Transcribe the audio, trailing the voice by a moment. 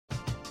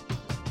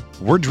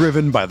We're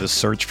driven by the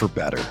search for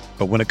better.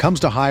 But when it comes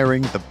to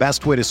hiring, the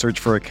best way to search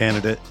for a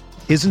candidate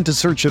isn't to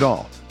search at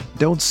all.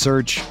 Don't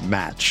search,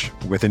 match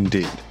with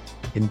Indeed.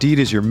 Indeed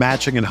is your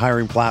matching and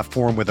hiring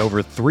platform with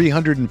over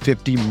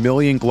 350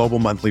 million global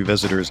monthly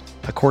visitors,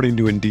 according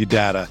to Indeed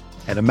data,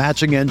 and a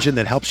matching engine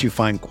that helps you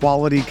find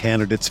quality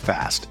candidates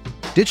fast.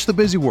 Ditch the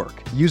busy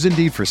work. Use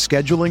Indeed for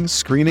scheduling,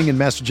 screening, and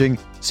messaging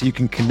so you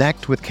can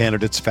connect with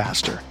candidates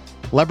faster.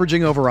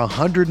 Leveraging over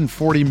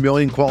 140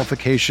 million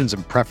qualifications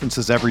and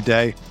preferences every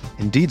day,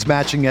 Indeed's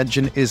matching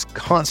engine is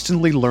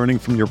constantly learning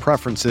from your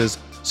preferences,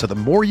 so the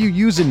more you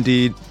use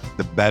Indeed,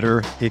 the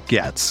better it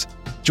gets.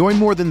 Join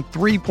more than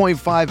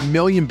 3.5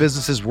 million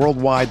businesses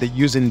worldwide that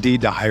use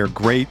Indeed to hire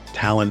great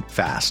talent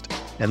fast.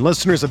 And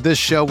listeners of this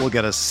show will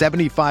get a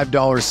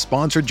 $75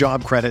 sponsored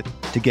job credit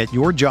to get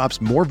your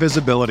jobs more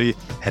visibility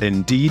at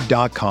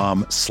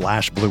Indeed.com/Blue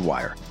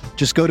Wire.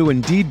 Just go to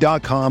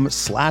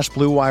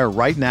Indeed.com/Blue Wire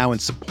right now and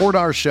support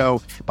our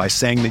show by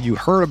saying that you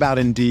heard about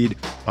Indeed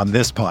on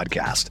this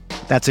podcast.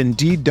 That's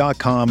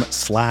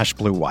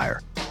Indeed.com/Blue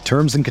Wire.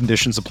 Terms and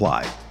conditions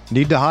apply.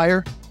 Need to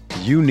hire?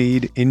 You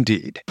need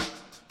Indeed.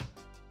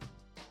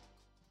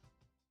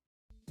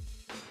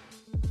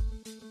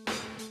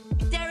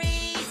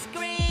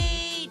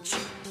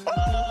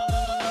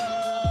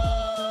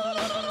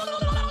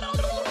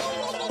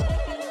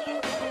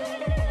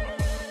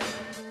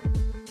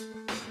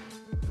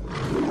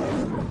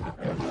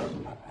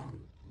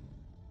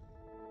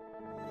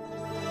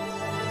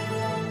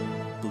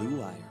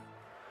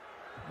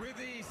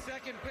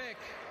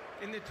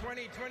 In the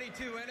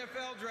 2022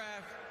 NFL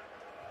Draft,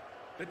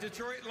 the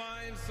Detroit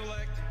Lions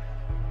select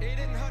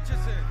Aiden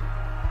Hutchinson,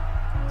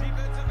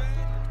 defensive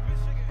end,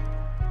 Michigan.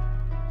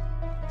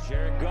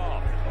 Jared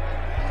Goff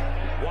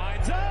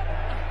winds up.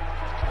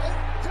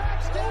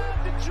 Touchdown,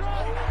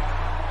 Detroit.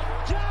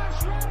 Josh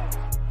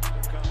Reynolds.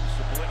 Here comes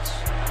the blitz.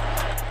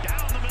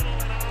 Down the middle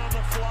and on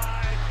the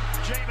fly.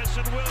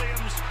 Jamison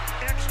Williams,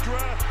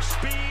 extra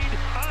speed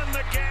on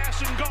the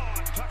gas and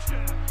gone.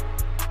 Touchdown.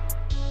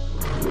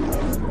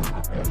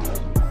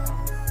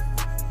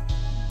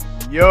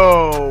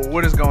 Yo,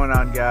 what is going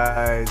on,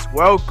 guys?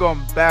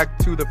 Welcome back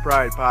to the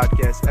Pride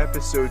Podcast,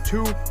 episode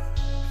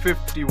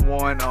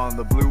 251 on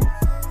the Blue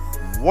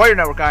Wire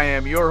Network. I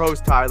am your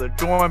host, Tyler,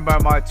 joined by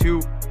my two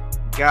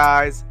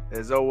guys,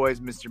 as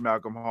always, Mr.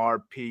 Malcolm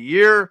Hart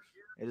Pierre.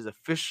 It is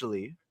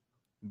officially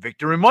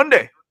Victory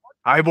Monday.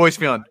 How you boys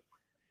feeling?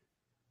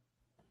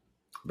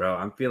 Bro,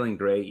 I'm feeling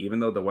great. Even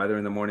though the weather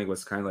in the morning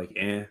was kind of like,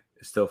 it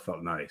still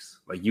felt nice.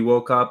 Like, you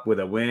woke up with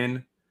a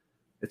win.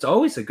 It's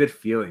always a good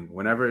feeling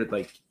whenever,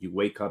 like, you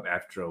wake up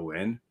after a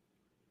win.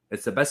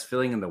 It's the best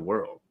feeling in the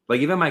world.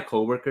 Like, even my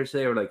coworkers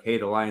say, were like, hey,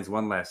 the Lions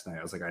won last night.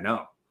 I was like, I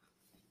know.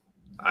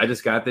 I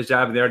just got this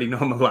job, and they already know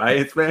I'm a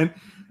Lions fan.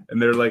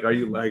 And they're like, are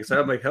you like, so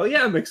I'm like, hell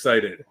yeah, I'm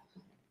excited.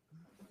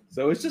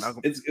 So it's just,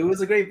 it was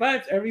a great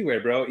vibe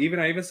everywhere, bro. I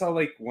even saw,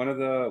 like, one of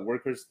the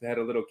workers had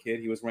a little kid.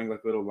 He was wearing,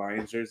 like, a little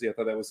Lions jersey. I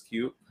thought that was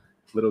cute.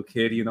 Little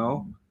kid, you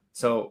know?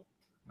 So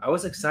I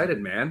was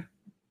excited, man.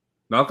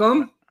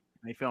 Malcolm?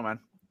 How you feeling, man?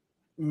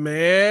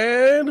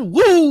 Man,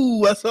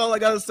 woo! That's all I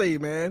gotta say,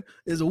 man.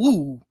 Is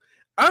woo.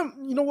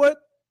 You know what?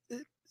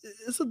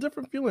 It's a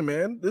different feeling,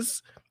 man.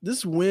 This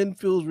win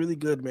feels really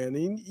good, man.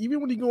 And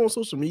even when you go on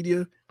social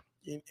media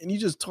and you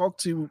just talk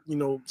to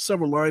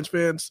several Lions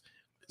fans,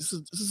 this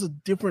is a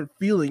different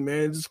feeling,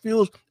 man. It just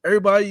feels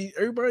everybody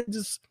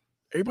just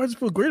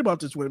feels great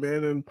about this win,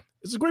 man. And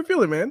it's a great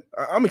feeling, man.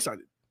 I'm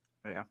excited.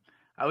 Yeah.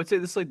 I would say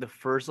this is like the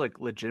first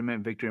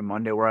legitimate Victory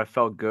Monday where I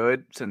felt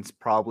good since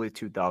probably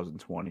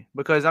 2020.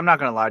 Because I'm not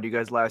going to lie to you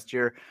guys, last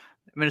year,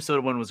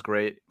 Minnesota win was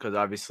great because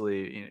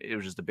obviously it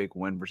was just a big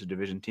win versus a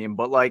division team.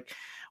 But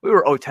we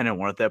were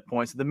 0-10-1 at that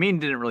point. So the win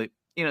didn't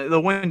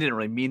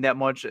really mean that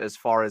much as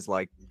far as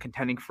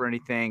contending for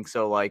anything.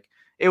 So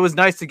it was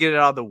nice to get it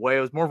out of the way.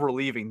 It was more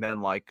relieving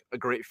than a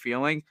great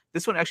feeling.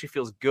 This one actually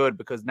feels good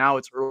because now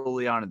it's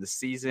early on in the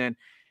season.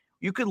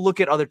 You could look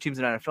at other teams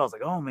in the NFL. It's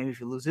like, oh, maybe if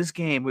you lose this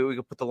game, we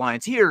could put the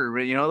Lions here.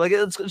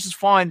 It's just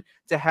fun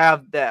to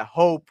have that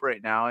hope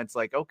right now. It's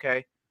like,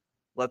 okay,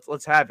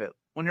 let's have it.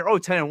 When you're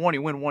 0-10-1,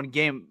 you win one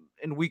game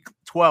in week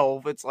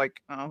 12. It's like,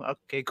 oh,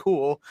 okay,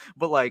 cool.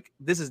 But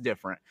this is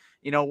different.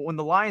 When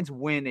the Lions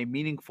win a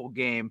meaningful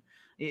game,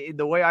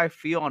 the way I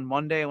feel on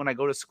Monday when I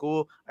go to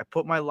school, I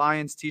put my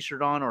Lions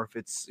t-shirt on, or if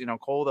it's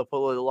cold, I'll put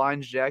a little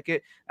Lions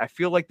jacket. I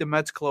feel like the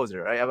Mets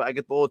closer. I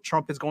get the little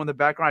trumpets going in the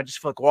background. I just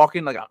feel like walking,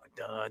 I'm like,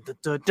 dun, dun,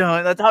 dun,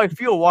 dun. That's how I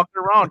feel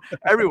walking around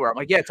everywhere. I'm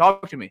like, yeah,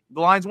 talk to me.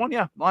 The Lions won?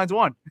 Yeah, the Lions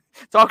won.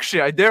 Talk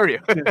shit. I dare you.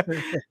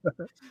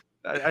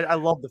 I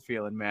love the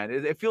feeling, man.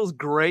 It feels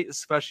great,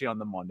 especially on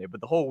the Monday,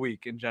 but the whole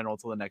week in general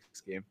till the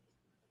next game.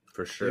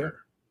 For sure.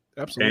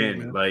 Yeah,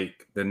 absolutely. And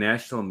the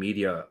national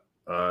media,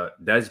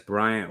 Des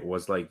Bryant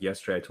was like,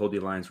 yesterday, I told you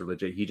Lions were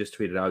legit. He just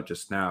tweeted out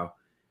just now.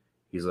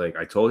 He's like,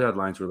 I told you the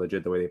Lions were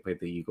legit the way they played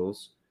the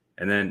Eagles.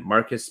 And then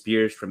Marcus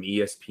Spears from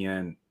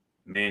ESPN,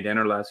 man, Dan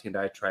Orlovsky and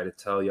I try to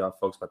tell y'all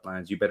folks about the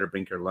Lions, you better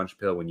bring your lunch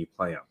pill when you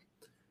play them.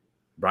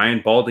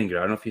 Brian Baldinger, I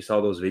don't know if you saw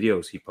those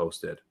videos he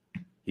posted.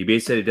 He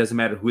basically said it doesn't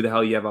matter who the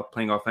hell you have up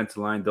playing offensive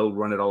line, they'll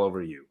run it all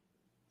over you.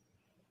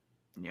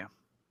 Yeah.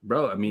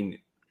 Bro, I mean,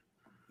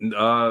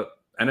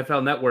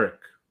 NFL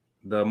Network,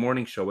 the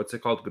morning show, what's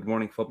it called? Good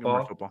Morning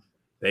Football. Good Morning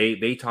Football.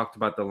 They talked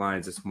about the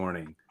Lions this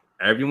morning.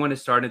 Everyone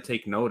is starting to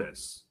take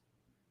notice.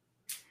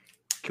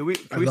 Can we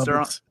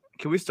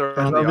start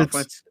on the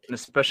offense, and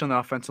especially on the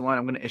offensive line?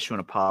 I'm going to issue an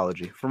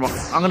apology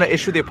I'm going to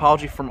issue the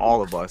apology from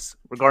all of us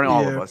regarding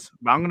all of us.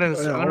 But I'm going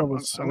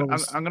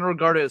to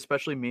regard it,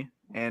 especially me,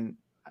 and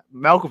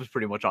Malcolm's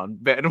pretty much on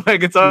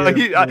bandwagon. So I'm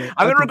going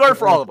to regard it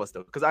for all of us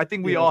though, because I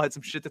think we all had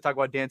some shit to talk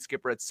about Dan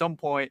Skipper at some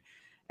point.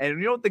 And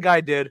you know what the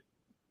guy did?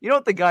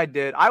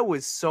 I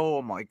was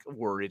so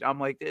worried. I'm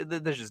like,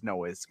 there's just no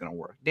way it's going to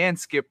work. Dan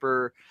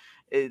Skipper,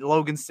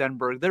 Logan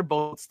Stenberg, they're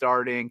both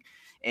starting.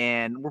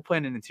 And we're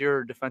playing an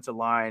interior defensive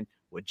line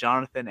with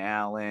Jonathan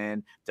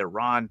Allen,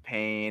 Deron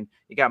Payne.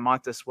 You got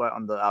Montez Sweat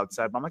on the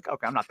outside. But I'm like,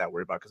 okay, I'm not that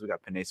worried about it because we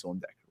got Penei Sewell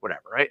and Deck,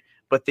 whatever, right?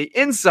 But the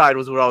inside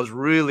was what I was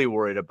really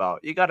worried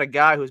about. You got a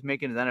guy who's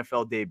making his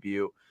NFL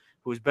debut,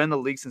 who's been in the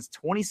league since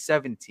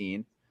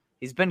 2017.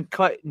 He's been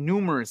cut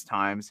numerous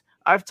times.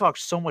 I've talked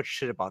so much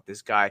shit about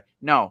this guy.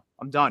 No,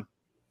 I'm done.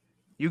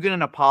 You get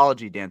an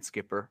apology, Dan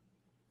Skipper.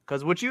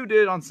 Because what you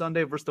did on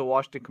Sunday versus the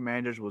Washington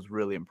Commanders was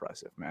really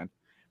impressive, man.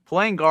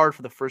 Playing guard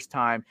for the first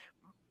time,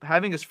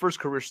 having his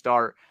first career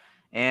start,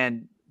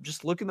 and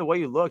just looking the way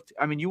you looked.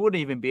 I mean, you wouldn't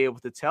even be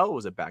able to tell it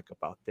was a backup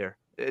out there.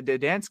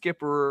 Dan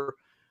Skipper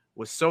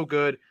was so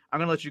good. I'm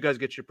going to let you guys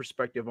get your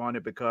perspective on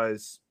it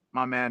because,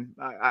 my man,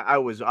 I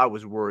was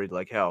worried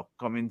like hell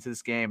coming into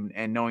this game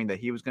and knowing that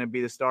he was going to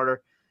be the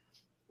starter.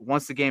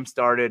 Once the game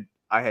started,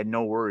 I had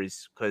no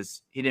worries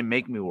because he didn't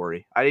make me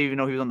worry. I didn't even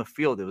know he was on the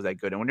field. It was that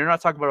good. And when you're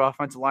not talking about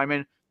offensive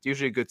linemen, it's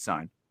usually a good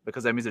sign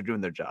because that means they're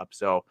doing their job.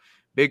 So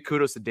big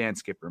kudos to Dan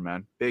Skipper,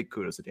 man. Big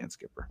kudos to Dan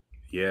Skipper.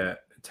 Yeah,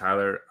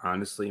 Tyler,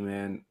 honestly,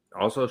 man.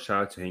 Also,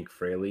 shout out to Hank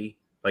Fraley.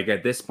 Like,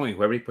 at this point,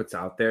 whoever he puts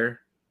out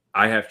there,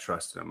 I have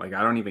trust in him. Like,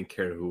 I don't even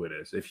care wwho it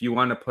is. If you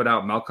want to put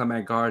out Malcolm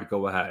at guard,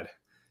 go ahead.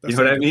 You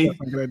know what I mean?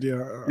 That's a good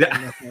idea.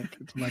 Yeah.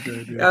 It's not a good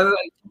idea. Yeah,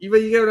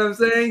 you get what I'm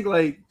saying?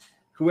 Like,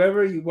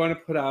 whoever you want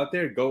to put out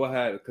there, go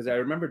ahead. Because I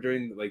remember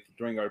during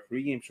our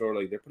pregame show,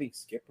 like, they're putting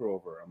Skipper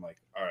over. I'm like,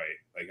 all right,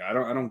 like, I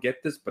don't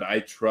get this, but I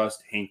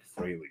trust Hank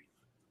Fraley.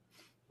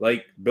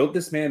 Like, build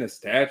this man a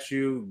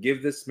statue,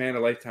 give this man a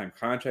lifetime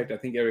contract. I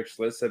think Eric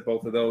Schlitz said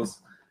both of those.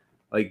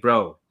 Like,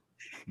 bro,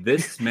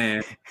 this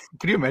man.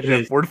 Can you imagine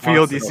at Ford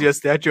Field, awesome. You see a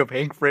statue of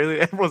Hank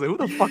Fraley? Everyone's like, who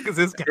the fuck is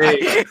this guy?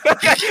 Hey.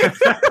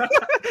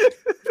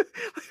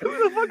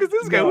 Who the fuck is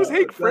this guy? Who's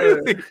Hank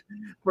Fraley?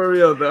 For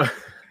real, though.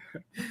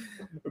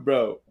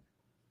 Bro,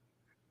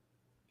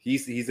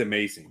 he's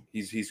amazing.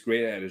 He's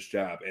great at his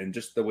job. And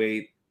just the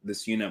way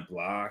this unit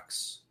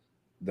blocks,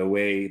 the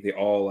way they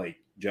all, like,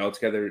 gel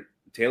together.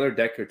 Taylor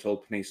Decker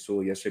told Penei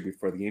Sewell yesterday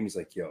before the game, he's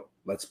like, yo,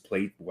 let's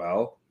play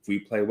well. If we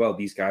play well,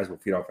 these guys will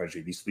feed off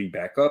eventually. These three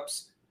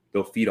backups,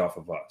 they'll feed off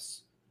of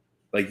us.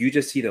 Like, you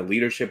just see the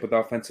leadership with the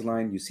offensive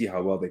line. You see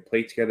how well they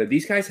play together.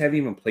 These guys haven't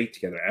even played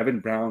together.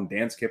 Evan Brown,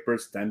 Dan Skipper,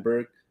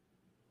 Stenberg.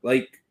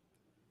 Like,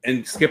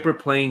 and Skipper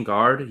playing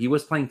guard. He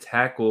was playing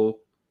tackle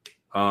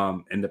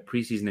in the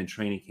preseason and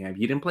training camp.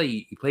 He didn't play.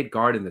 He played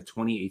guard in the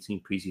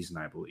 2018 preseason,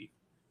 I believe.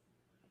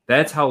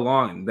 That's how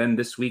long. And then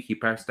this week, he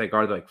practiced that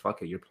guard. Like,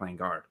 fuck it, you're playing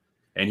guard.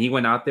 And he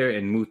went out there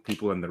and moved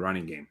people in the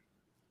running game.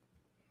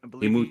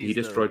 He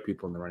destroyed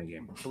people in the running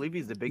game. I believe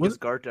he's the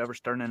biggest guard to ever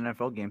start in an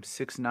NFL game.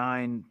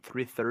 6'9",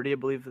 330, I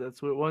believe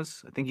that's what it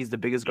was. I think he's the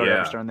biggest guard to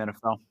ever start in the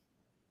NFL.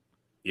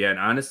 Yeah, and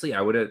honestly,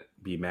 I wouldn't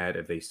be mad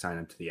if they signed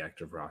him to the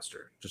active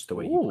roster, just the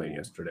way he played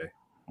yesterday.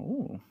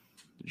 Oh,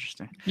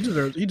 interesting. He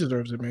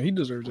deserves it, man. He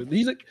deserves it.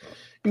 He's like,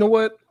 you know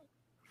what?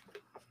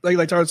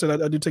 Like Tyler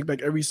said, I do take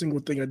back every single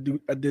thing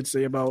I did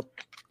say about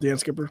Dan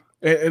Skipper.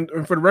 And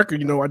for the record,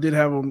 you know, I did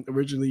have him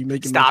originally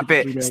making. Stop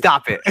it!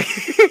 Stop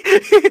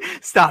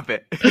it! Stop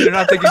it! You're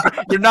not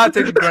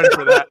taking credit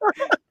for that.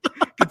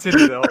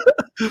 Continue though.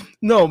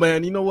 No,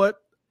 man. You know what?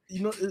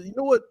 You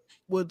know what?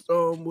 What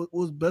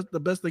was the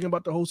best thing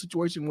about the whole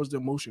situation was the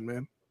emotion,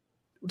 man.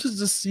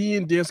 Just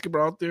seeing Dan Skipper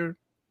out there.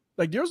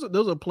 Like there was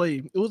a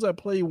play. It was that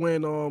play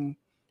when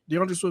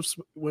DeAndre Swift,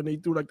 when they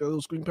threw like the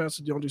little screen pass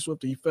to DeAndre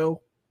Swift, and he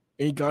fell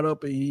and he got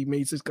up and he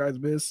made 6 guys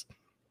miss,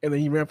 and then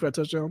he ran for that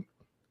touchdown.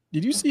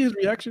 Did you see his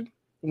reaction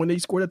when they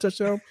scored that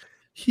touchdown?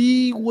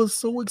 He was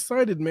so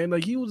excited, man.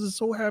 Like he was just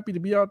so happy to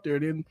be out there.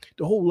 Then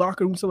the whole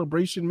locker room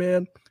celebration,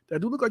 man.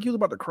 That dude looked like he was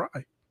about to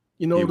cry.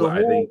 You know,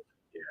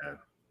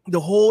 the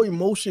whole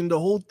emotion, the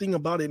whole thing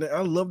about it. And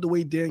I love the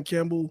way Dan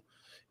Campbell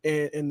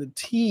and the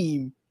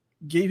team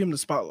gave him the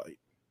spotlight.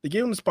 They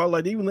gave him the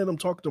spotlight. They even let him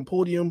talk at the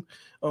podium.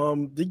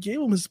 They gave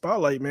him his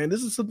spotlight, man.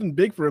 This is something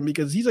big for him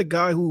because he's a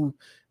guy who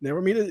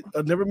never made a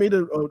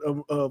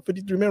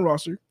 53-man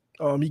roster.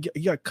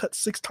 He got cut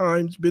 6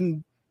 times,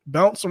 been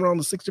bounced around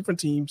to 6 different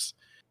teams.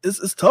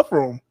 It's tough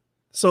for him.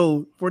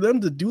 So for them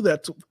to do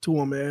that to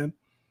him, man,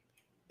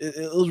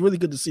 it was really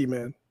good to see,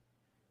 man.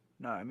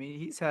 No, I mean,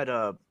 he's had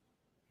a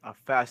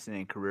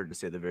fascinating career, to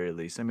say the very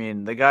least. I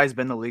mean, the guy's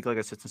been in the league, like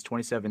I said, since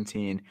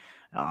 2017,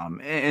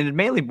 and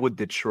mainly with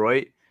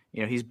Detroit.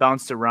 he's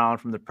bounced around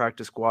from the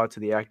practice squad to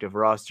the active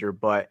roster,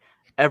 but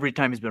every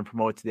time he's been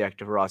promoted to the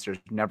active roster,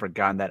 he's never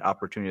gotten that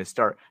opportunity to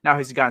start. Now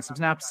he's gotten some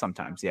snaps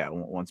sometimes,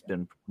 once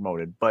been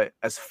promoted. But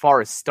as far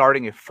as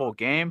starting a full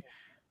game,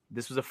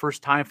 this was the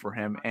first time for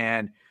him.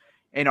 And,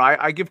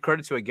 I give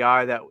credit to a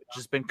guy that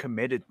just been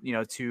committed,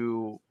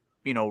 to,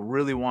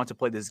 really want to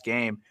play this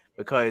game,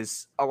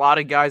 because a lot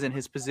of guys in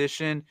his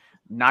position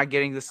not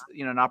getting this,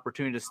 an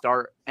opportunity to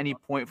start any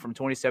point from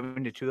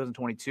 2017 to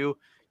 2022,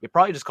 you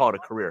probably just call it a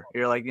career.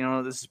 You're like,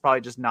 this is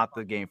probably just not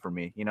the game for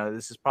me.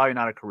 This is probably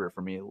not a career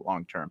for me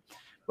long term.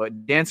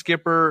 But Dan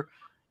Skipper,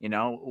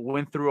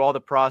 went through all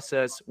the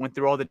process, went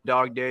through all the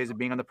dog days of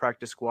being on the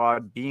practice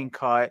squad, being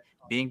cut,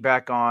 being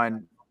back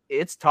on.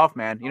 It's tough,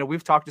 man.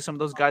 We've talked to some of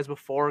those guys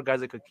before,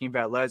 guys like Hakeem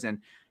Vatlez, and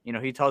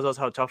he tells us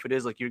how tough it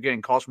is. Like, you're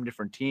getting calls from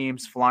different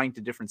teams, flying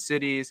to different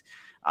cities.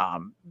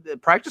 The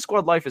practice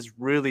squad life is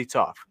really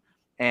tough,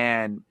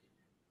 and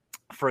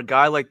for a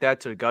guy like that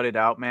to gut it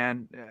out,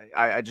 man,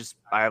 I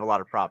have a lot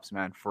of props,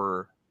 man,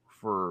 for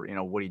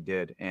what he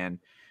did, and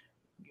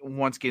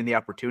once getting the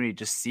opportunity,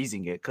 just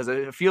seizing it. Because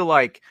I feel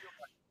like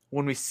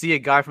when we see a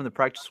guy from the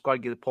practice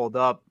squad get pulled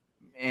up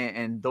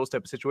and those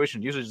type of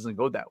situations, usually doesn't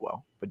go that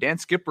well. But Dan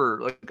Skipper,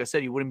 like I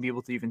said, you wouldn't be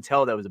able to even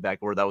tell that was a back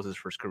or that was his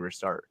first career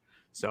start.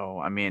 So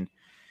I mean,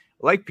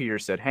 like Peter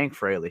said, Hank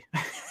Fraley.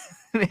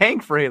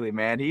 Hank Fraley,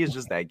 man, he is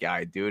just that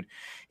guy, dude.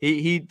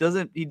 He does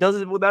it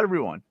with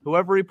everyone.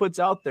 Whoever he puts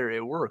out there,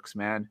 it works,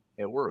 man.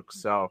 It works.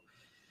 So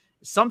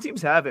some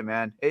teams have it,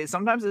 man.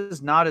 Sometimes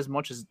it's not as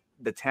much as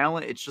the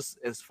talent. It's just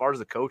as far as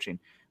the coaching.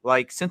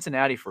 Like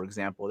Cincinnati, for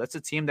example, that's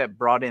a team that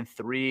brought in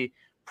 3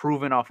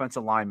 proven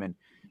offensive linemen.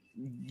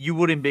 You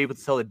wouldn't be able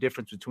to tell the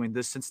difference between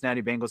this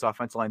Cincinnati Bengals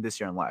offensive line this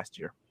year and last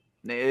year.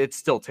 It's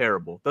still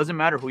terrible. Doesn't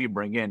matter who you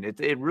bring in.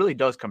 It really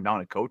does come down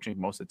to coaching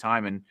most of the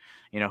time. And,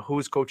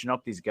 who's coaching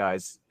up these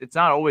guys. It's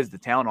not always the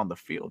talent on the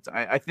field.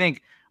 I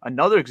think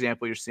another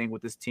example you're seeing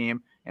with this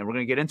team, and we're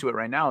going to get into it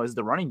right now, is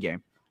the running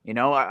game.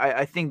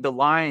 I think the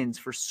Lions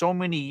for so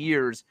many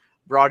years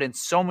brought in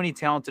so many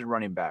talented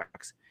running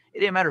backs. It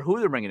didn't matter who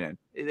they're bringing in.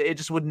 It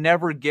just would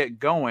never get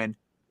going.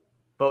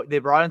 But they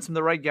brought in some of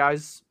the right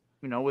guys,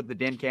 with the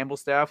Dan Campbell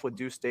staff, with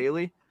Deuce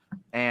Staley,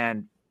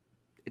 and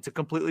it's a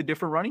completely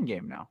different running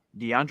game now.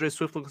 DeAndre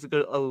Swift looks like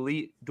an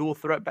elite dual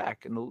threat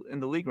back in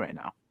the league right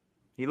now.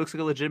 He looks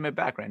like a legitimate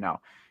back right now.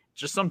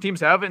 Just some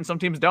teams have it and some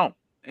teams don't.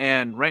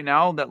 And right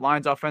now, that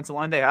Lions offensive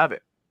line, they have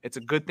it. It's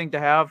a good thing to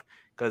have,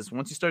 because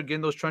once you start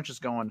getting those trenches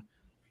going,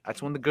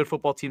 that's when the good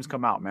football teams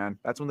come out, man.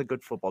 That's when the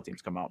good football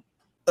teams come out.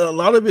 A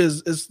lot of it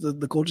is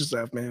the coaching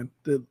staff, man.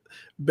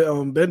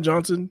 Ben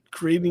Johnson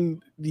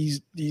creating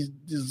these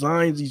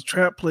designs, these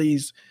trap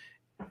plays,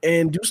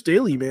 and Deuce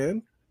Staley,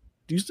 man.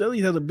 Deuce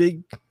Staley has a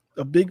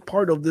big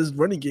part of this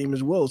running game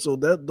as well. So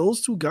that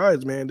those two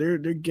guys, man, they're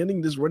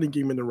getting this running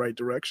game in the right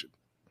direction.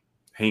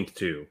 Hank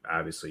too,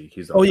 obviously.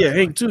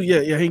 Hank too.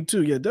 Yeah, Hank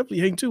too. Yeah, definitely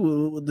Hank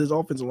too with this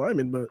offensive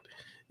lineman. But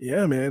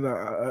yeah, man,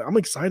 I'm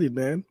excited,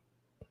 man.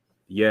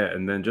 Yeah,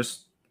 and then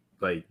just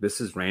like,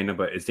 this is random,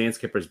 but it's Dan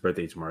Skipper's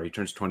birthday tomorrow. He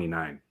turns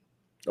 29.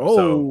 Oh,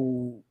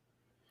 so,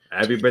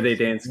 happy birthday,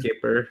 Dan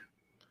Skipper!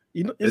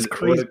 It's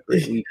crazy. What a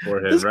great week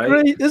for him,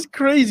 right? It's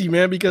crazy,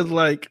 man, because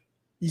like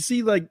you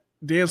see, like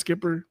Dan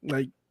Skipper,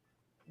 like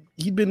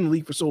he's been in the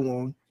league for so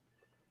long,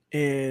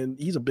 and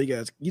he's a big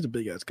ass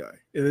guy.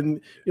 And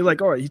then you're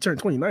like, all right, he turned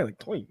 29. Like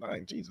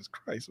 29, Jesus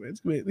Christ, man,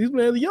 he's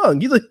man young.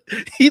 He's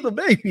a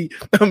baby.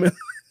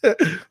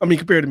 I mean,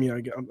 compared to me,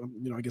 I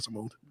guess I'm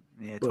old.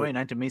 Yeah,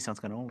 29 to me sounds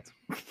kind of old.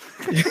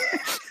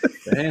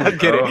 Damn, I'm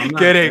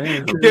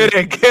kidding.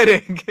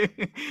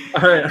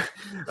 All right.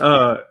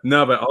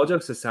 No, but all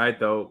jokes aside,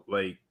 though,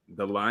 like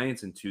the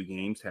Lions in 2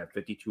 games had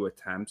 52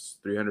 attempts,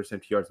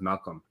 370 yards.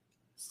 Malcolm,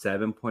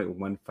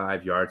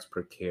 7.15 yards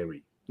per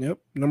carry. Yep,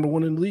 number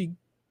 1 in the league.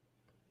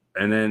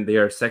 And then they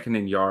are second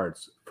in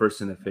yards,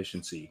 first in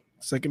efficiency.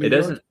 Second in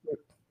yards.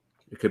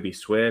 It could be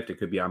Swift. It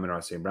could be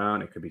Amon-Ra St.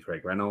 Brown. It could be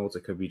Craig Reynolds.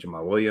 It could be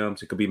Jamal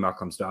Williams. It could be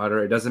Malcolm's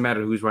daughter. It doesn't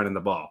matter who's running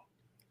the ball.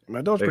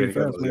 My daughter's pretty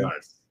fast, man.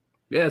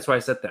 Yeah, that's why I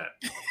said that.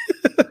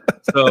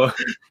 So,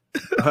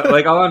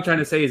 like, all I'm trying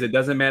to say is it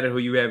doesn't matter who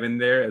you have in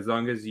there, as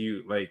long as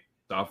you, like,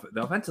 the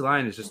offensive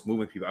line is just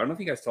moving people. I don't know if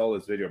you guys saw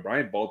this video.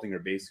 Brian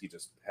Baldinger basically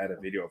just had a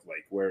video of,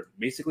 like, where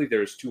basically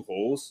there's 2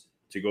 holes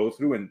to go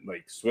through, and,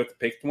 like, Swift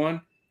picked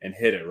one and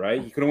hit it,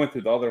 right? He could have went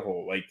through the other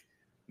hole. Like,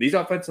 these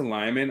offensive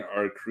linemen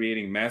are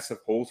creating massive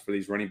holes for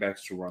these running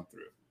backs to run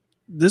through.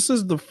 This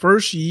is the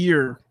first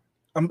year.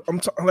 I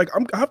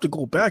have to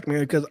go back,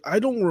 man, because I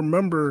don't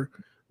remember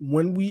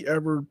when we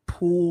ever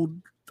pulled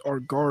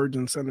our guards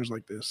and centers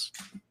like this.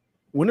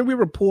 When did we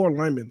ever pull our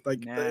linemen?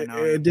 Like,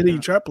 did any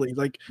trap plays?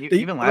 Like,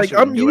 even last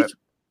year.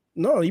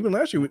 No, even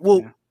last year.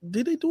 Well,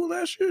 did they do it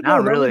last year?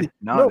 Not really.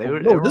 No.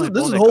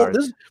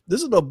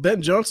 This is the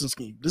Ben Johnson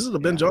scheme. This is the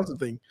Ben Johnson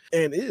thing,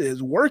 and it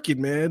is working,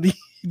 man.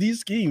 these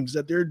schemes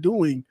that they're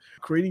doing,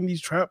 creating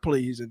these trap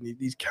plays and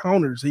these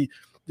counters.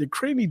 They're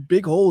creating these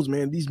big holes,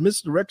 man. These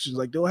misdirections.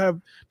 Like they'll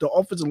have the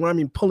offensive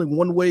lineman pulling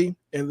one way,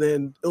 and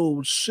then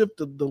it'll shift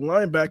the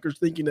linebackers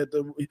thinking that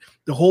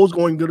the hole's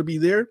going to be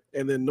there,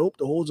 and then nope,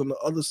 the hole's on the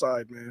other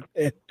side, man.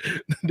 And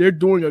they're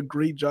doing a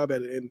great job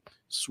at it. And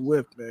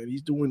Swift, man,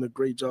 he's doing a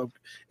great job.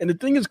 And the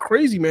thing is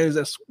crazy, man, is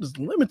that Swift is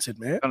limited,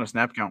 man. On a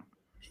snap count.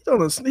 He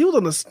was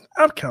on a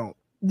snap count.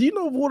 Do you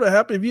know what would have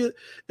happened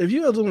if he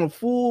was on a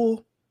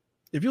full?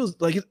 If he was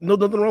like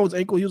nothing wrong with his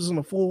ankle, he was on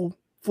a full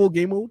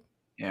game mode.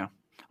 Yeah.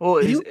 Well,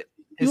 he would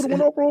have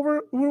went off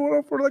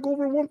for like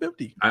over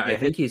 150. I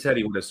think he said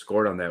he would have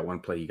scored on that one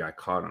play he got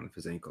caught on if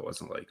his ankle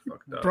wasn't like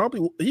fucked up.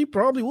 He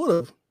probably would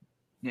have.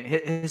 Yeah,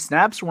 his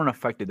snaps weren't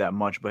affected that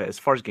much, but as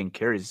far as getting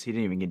carries, he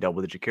didn't even get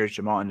double-digit carries.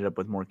 Jamal ended up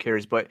with more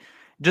carries, but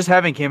just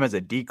having him as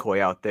a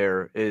decoy out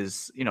there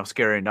is,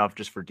 scary enough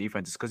just for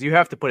defenses because you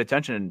have to put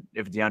attention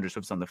if DeAndre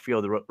Swift's on the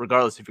field,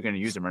 regardless if you're going to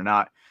use him or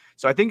not.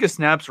 So I think his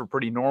snaps were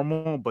pretty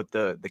normal, but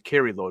the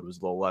carry load was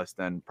a little less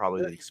than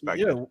probably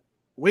expected. Yeah,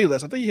 way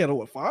less. I think he had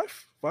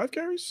five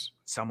carries?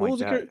 Something like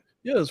that.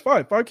 Yeah, it was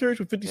five carries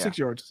for 56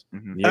 yards.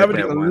 Mm-hmm. Yeah,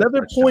 averaging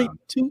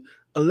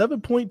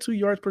 11.2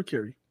 yards per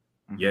carry.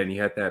 Yeah, and he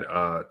had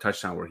that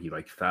touchdown where he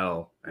like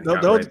fell and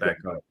got right back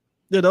up.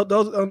 Yeah,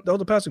 that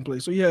was a passing play.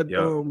 So he had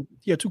 2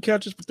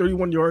 catches for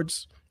 31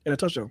 yards and a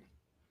touchdown.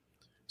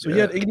 So he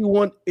had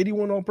 81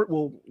 all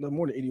well, not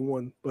more than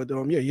 81, but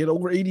he had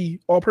over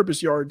 80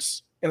 all-purpose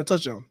yards and a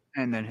touchdown.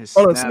 And then his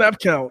snap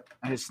count.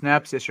 His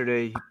snaps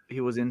yesterday, he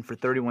was in for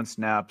 31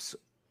 snaps,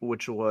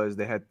 which was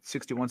they had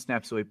 61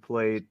 snaps, so he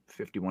played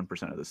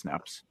 51% of the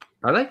snaps.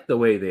 I like the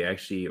way they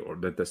actually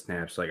ordered the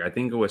snaps. Like I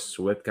think it was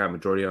Swift got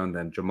majority on,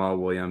 then Jamal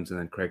Williams, and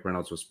then Craig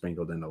Reynolds was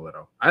sprinkled in a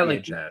little. I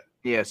like that.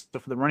 Yeah, so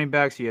for the running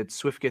backs, he had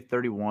Swift get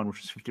 31,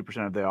 which is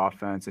 50% of the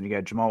offense, and you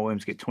got Jamal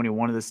Williams get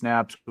 21 of the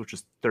snaps, which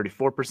is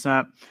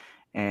 34%,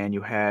 and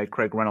you had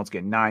Craig Reynolds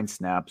get 9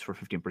 snaps for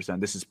 15%.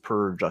 This is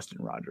per Justin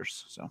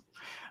Rogers. So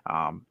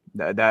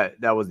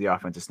that was the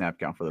offensive snap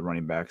count for the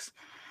running backs.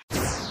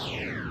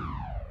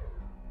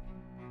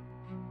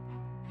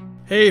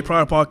 Hey,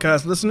 Prior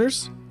Podcast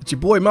listeners, it's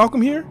your boy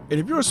Malcolm here, and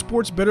if you're a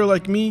sports bettor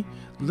like me,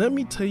 let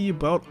me tell you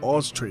about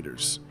Odds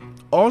Traders.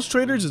 Odds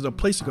Traders is a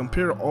place to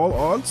compare all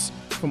odds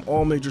from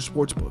all major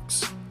sports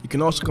books. You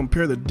can also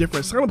compare the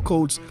different sign-up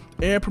codes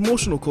and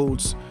promotional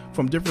codes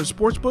from different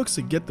sports books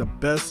to get the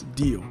best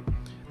deal.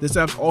 This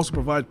app also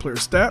provides player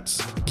stats,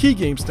 key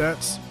game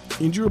stats,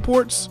 injury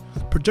reports,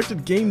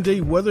 projected game day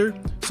weather,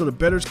 so the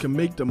bettors can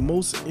make the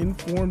most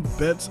informed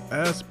bets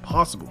as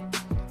possible.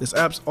 This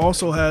app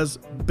also has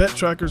bet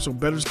trackers so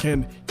bettors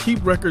can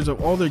keep records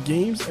of all their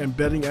games and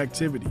betting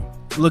activity.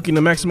 Looking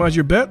to maximize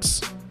your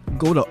bets?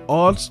 Go to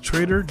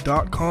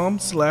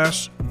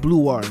oddstrader.com/Blue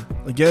Wire.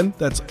 Again,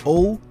 that's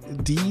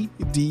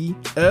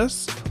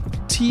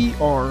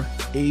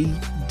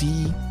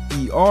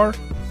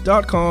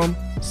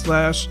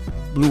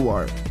oddstrader.com/Blue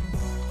Wire.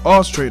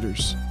 Odds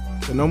Traders,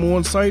 the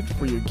 #1 site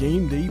for your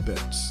game day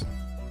bets.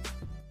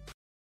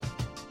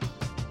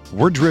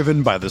 We're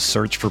driven by the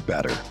search for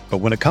better. But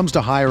when it comes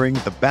to hiring,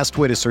 the best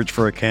way to search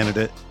for a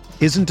candidate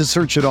isn't to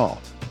search at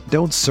all.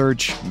 Don't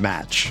search,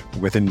 match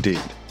with Indeed.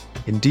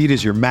 Indeed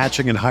is your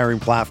matching and hiring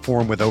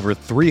platform with over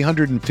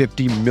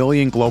 350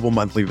 million global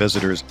monthly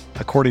visitors,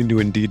 according to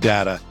Indeed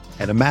data,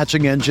 and a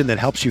matching engine that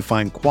helps you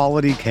find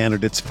quality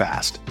candidates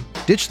fast.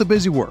 Ditch the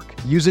busy work.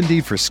 Use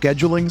Indeed for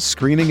scheduling,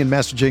 screening, and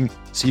messaging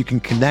so you can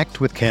connect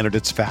with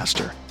candidates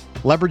faster.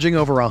 Leveraging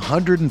over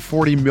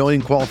 140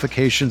 million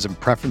qualifications and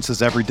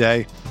preferences every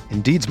day,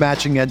 Indeed's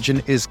matching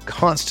engine is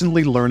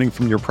constantly learning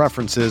from your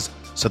preferences,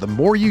 so the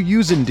more you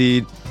use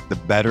Indeed, the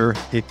better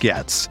it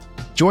gets.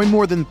 Join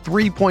more than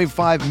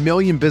 3.5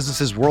 million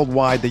businesses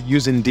worldwide that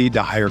use Indeed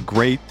to hire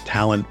great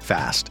talent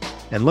fast.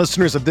 And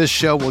listeners of this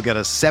show will get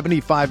a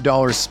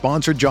 $75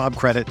 sponsored job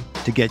credit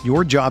to get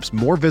your jobs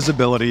more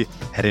visibility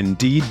at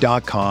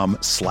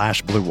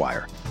Indeed.com/Blue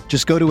Wire.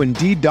 Just go to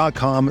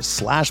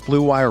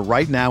Indeed.com/Blue Wire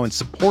right now and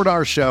support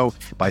our show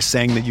by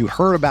saying that you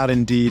heard about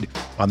Indeed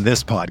on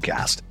this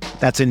podcast.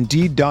 That's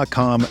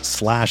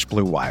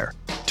Indeed.com/Blue Wire.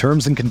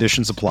 Terms and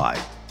conditions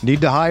apply. Need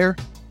to hire?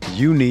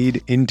 You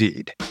need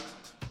Indeed.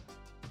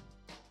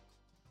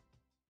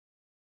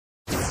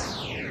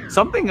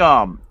 Something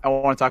I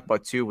want to talk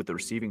about too with the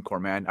receiving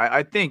core, man.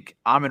 I think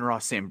Amon-Ra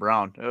St.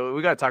 Brown.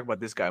 We got to talk about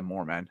this guy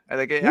more, man.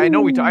 I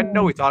know we talk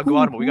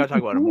about him, but we got to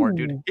talk about him more,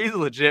 dude. He's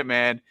legit,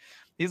 man.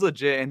 He's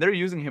legit, and they're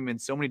using him in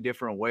so many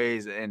different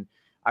ways. And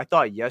I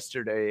thought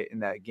yesterday in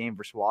that game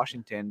versus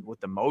Washington with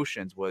the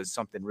motions was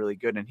something really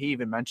good. And he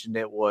even mentioned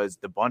it was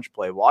the bunch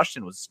play.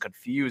 Washington was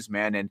confused,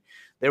 man. And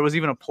there was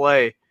even a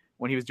play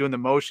when he was doing the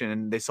motion,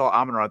 and they saw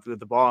Amon-Ra through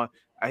the ball.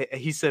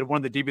 He said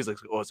one of the DBs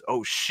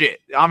oh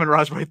shit,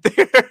 Amon-Ra's right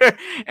there,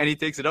 and he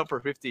takes it up for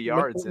 50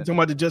 yards. Talking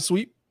about the jet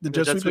sweep, the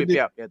jet sweep,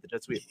 yeah, the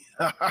jet sweep.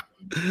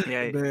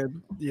 Yeah,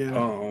 man,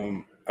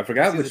 yeah. I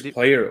forgot which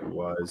player it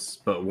was,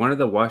 but one of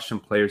the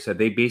Washington players said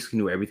they basically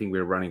knew everything we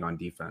were running on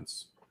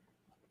defense.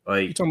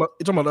 Like you talking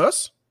about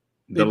us?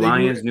 The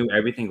Lions knew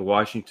everything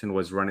Washington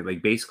was running.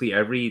 Like basically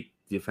every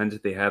defense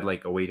if they had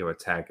like a way to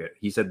attack it.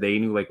 He said they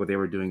knew like what they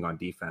were doing on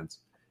defense.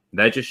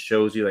 That just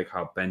shows you like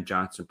how Ben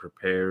Johnson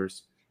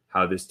prepares,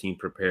 how this team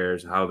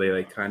prepares, how they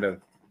like kind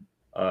of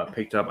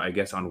picked up, I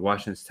guess, on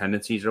Washington's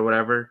tendencies or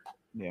whatever.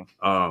 Yeah.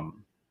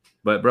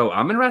 But bro,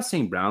 Amon-Ra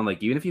St. Brown,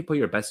 like even if you put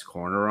your best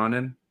corner on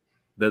him,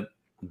 the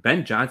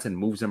Ben Johnson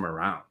moves him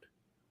around.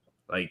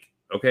 Like,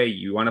 okay,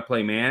 you want to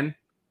play man,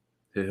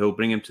 he'll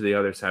bring him to the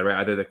other side, right?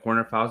 Either the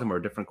corner fouls him or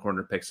a different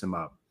corner picks him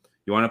up.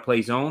 You want to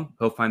play zone,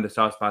 he'll find the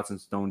soft spots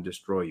and stone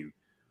destroy you.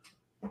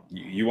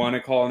 You want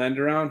to call an end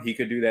around, he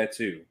could do that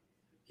too.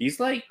 He's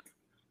like,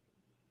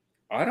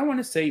 I don't want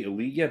to say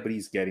elite yet, but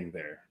he's getting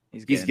there.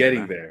 He's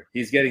getting there.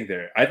 He's getting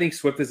there. I think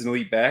Swift is an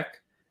elite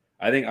back.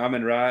 I think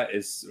Amon-Ra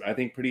is, I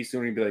think pretty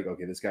soon he'll be like,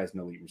 okay, this guy's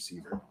an elite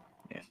receiver.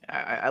 Yeah,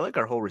 I like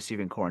our whole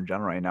receiving core in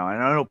general right now.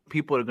 And I know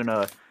people are going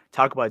to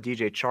talk about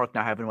DJ Chark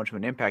not having much of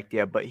an impact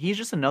yet, but he's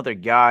just another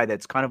guy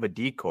that's kind of a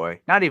decoy.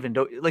 Not even,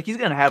 like, he's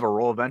going to have a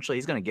role eventually.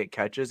 He's going to get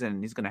catches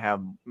and he's going to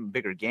have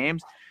bigger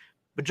games.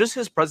 But just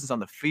his presence on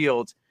the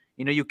field,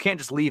 you know, you can't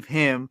just leave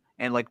him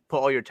and like put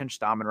all your attention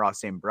to Amon-Ra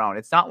St. Brown.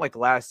 It's not like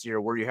last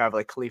year where you have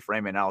like Khalif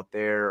Raymond out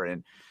there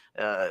and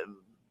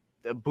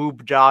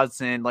Boob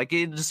Johnson, like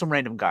just some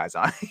random guys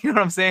on. You know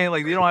what I'm saying?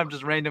 Like you don't have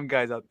just random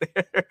guys out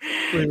there.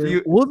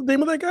 What's the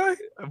name of that guy?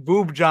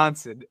 Boob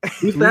Johnson.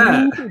 Who's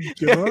that?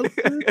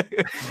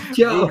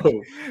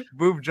 Yo,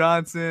 Boob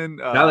Johnson.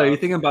 Tyler, are you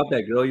thinking about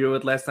that girl you were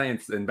with last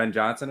night and Ben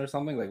Johnson or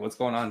something? Like, what's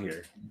going on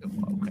here?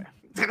 Okay.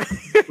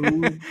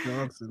 Boob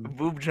Johnson.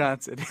 Boob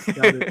Johnson.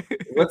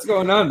 What's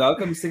going on,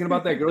 dog? I'm thinking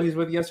about that girl he's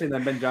with yesterday,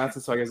 and then Ben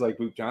Johnson. So I guess like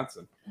Boob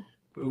Johnson.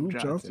 Boob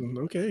Johnson.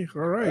 Okay,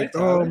 all right.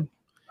 All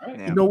right.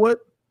 You know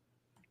what?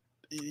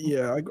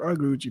 Yeah, I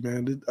agree with you,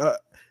 man.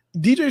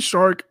 DJ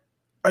Chark,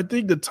 I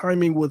think the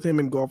timing with him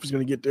and Goff is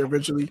going to get there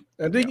eventually.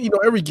 I think,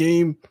 every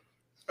game,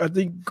 I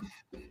think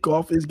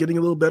Goff is getting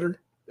a little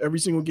better every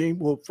single game.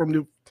 Well,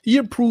 he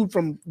improved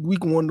from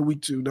week 1 to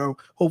week 2. Now,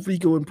 hopefully he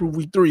can improve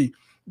week 3.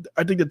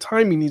 I think the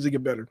timing needs to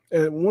get better.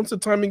 And once the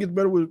timing gets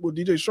better with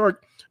DJ Chark,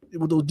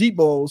 with those deep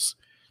balls,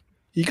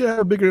 he could have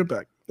a bigger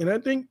impact. And I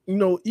think,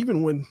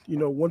 even when,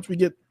 once we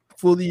get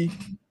fully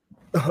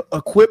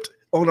equipped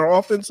on our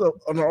offense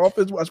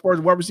as far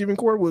as wide receiving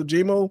core with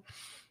JMO,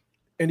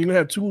 and you're gonna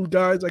have 2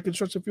 guys that can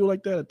stretch the field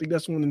like that, I think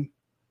that's when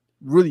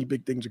really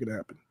big things are gonna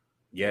happen.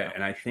 Yeah,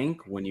 and I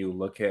think when you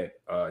look at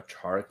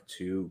Chark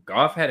too,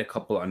 Goff had a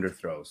couple of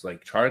underthrows.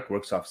 Like Chark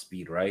works off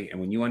speed, right? And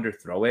when you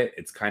underthrow it,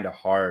 it's kind of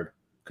hard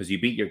because you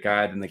beat your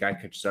guy, then the guy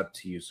catches up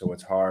to you, so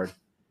it's hard.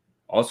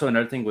 Also,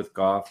 another thing with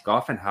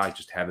Goff and Hawk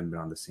just haven't been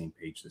on the same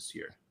page this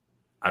year.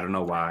 I don't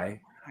know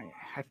why.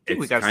 I think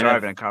we got to start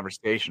having a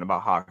conversation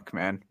about Hawk,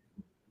 man.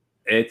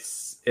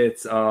 It's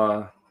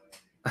like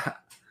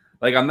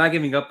I'm not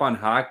giving up on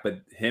Hawk, but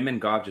him and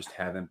Goff just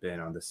haven't been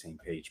on the same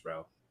page,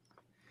 bro.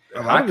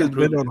 Hawk has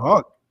been on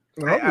Hawk.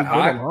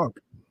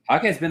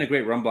 Hawk has been a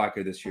great run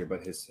blocker this year,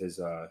 but his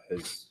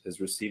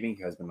receiving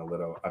has been a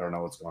little. I don't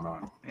know what's going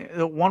on.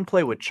 The one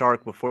play with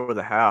Chark before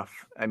the half.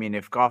 I mean,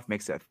 if Goff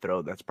makes that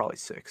throw, that's probably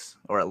 6,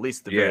 or at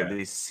least the very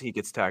least he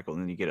gets tackled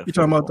and then you get a. You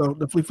talking about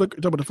the flea flicker?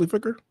 You talking about the flea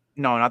flicker?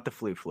 No, not the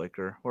flea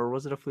flicker. Or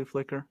was it a flea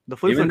flicker? The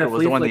flea flicker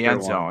was the one in the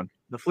end zone.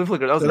 The flea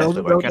flicker that was nice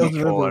by Kenny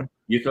Fuller.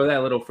 You throw that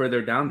a little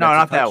further down. No,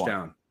 not that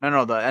one.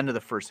 No, the end of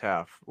the first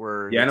half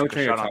where I know what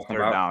you're talking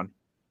about. Down.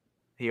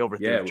 He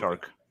overthrew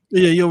Chark.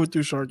 Yeah, he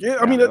overthrew Chark. Yeah,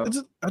 I mean,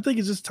 I think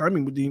it's just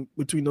timing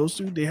between those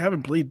two. They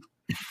haven't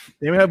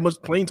had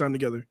much playing time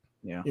together.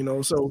 Yeah,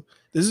 so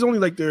this is only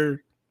like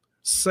their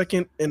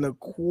second and a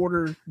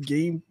quarter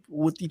game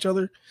with each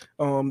other.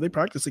 They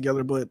practice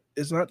together, but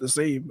it's not the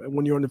same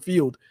when you're on the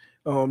field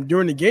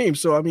during the game.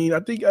 So I mean, I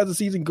think as the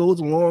season goes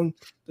along,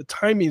 the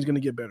timing is going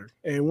to get better,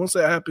 and once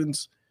that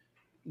happens,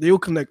 they'll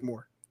connect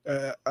more.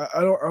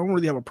 I don't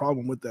really have a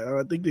problem with that.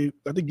 I think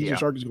DJ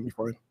Chark is going to be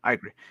fine. I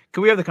agree.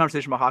 Can we have the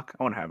conversation about Hawk?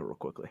 I want to have it real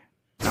quickly.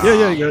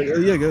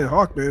 Yeah.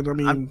 Hawk, man. I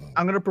mean,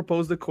 I'm going to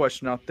propose the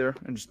question out there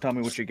and just tell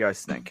me what you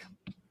guys think.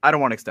 I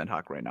don't want to extend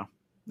Hawk right now.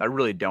 I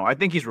really don't. I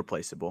think he's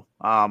replaceable.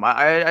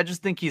 I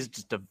just think he's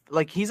just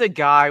he's a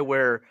guy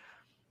where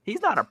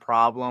he's not a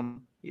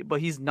problem,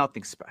 but he's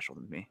nothing special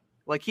to me.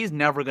 Like he's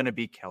never going to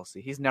be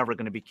Kelsey. He's never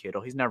going to be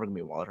Kittle. He's never going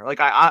to be Waller. Like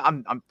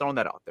I'm throwing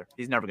that out there.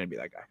 He's never going to be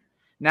that guy.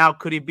 Now,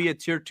 could he be a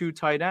tier 2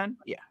 tight end?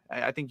 Yeah,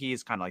 I think he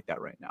is kind of like that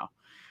right now.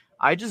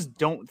 I just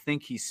don't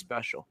think he's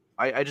special.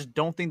 I just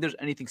don't think there's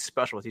anything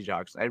special with TJ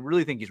Hockenson. I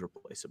really think he's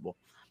replaceable.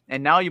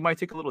 And now you might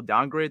take a little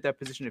downgrade at that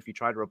position if you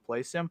try to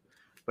replace him,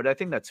 but I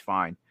think that's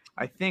fine.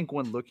 I think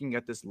when looking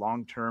at this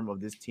long term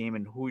of this team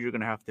and who you're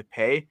going to have to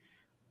pay,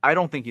 I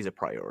don't think he's a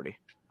priority.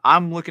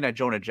 I'm looking at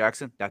Jonah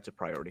Jackson. That's a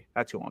priority.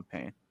 That's who I'm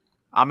paying.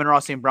 Amon-Ra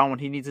St. Brown when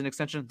he needs an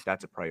extension.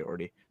 That's a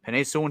priority.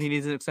 Penei Sewell when he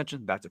needs an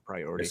extension. That's a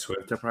priority. Is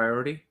Swift a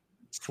priority?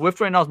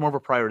 Swift right now is more of a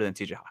priority than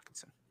TJ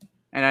Hockenson.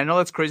 And I know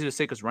that's crazy to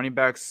say because running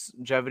backs'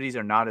 longevities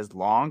are not as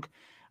long.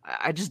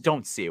 I just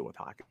don't see it with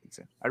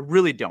Hockenson. I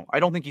really don't. I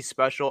don't think he's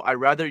special. I'd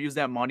rather use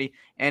that money.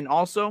 And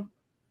also,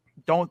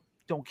 don't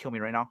kill me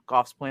right now.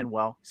 Goff's playing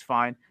well. He's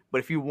fine. But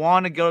if you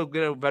want to go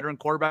get a veteran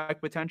quarterback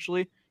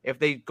potentially, if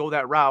they go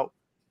that route,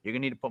 You're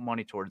going to need to put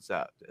money towards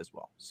that as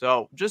well.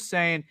 So just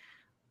saying,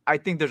 I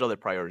think there's other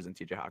priorities than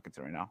TJ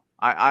Hockenson right now.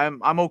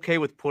 I'm okay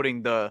with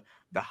putting the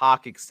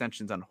Hawk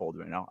extensions on hold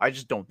right now. I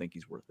just don't think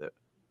he's worth it.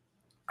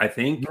 I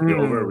think you're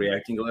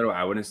overreacting a little.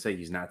 I wouldn't say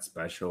he's not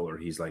special or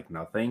he's like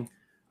nothing.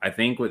 I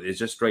think it's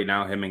just right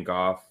now him and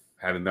Goff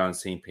haven't been on the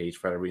same page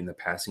for every in the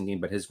passing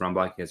game, but his run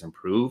block has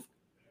improved.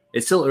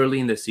 It's still early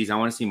in the season. I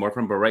want to see more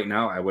from him, but right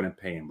now I wouldn't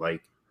pay him.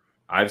 Like,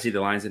 obviously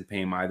the Lions didn't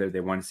pay him either. They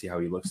want to see how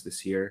he looks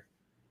this year.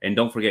 And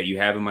don't forget, you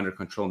have him under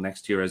control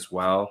next year as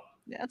well.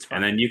 Yeah, that's fine.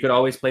 And then you could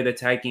always play the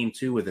tag game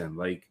too with him.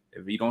 Like,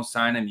 if you don't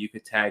sign him, you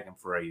could tag him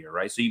for a year,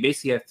 right? So you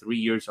basically have 3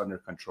 years under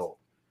control.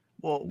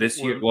 Well,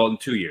 this year, in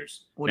 2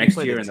 years. When Next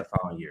year and the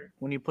following year.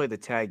 When you play the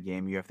tag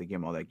game, you have to give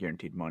him all that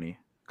guaranteed money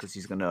because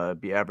he's going to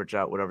be average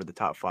out whatever the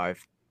top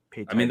 5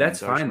 paid. I mean, that's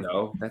fine,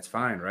 though. That's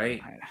fine,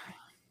 right?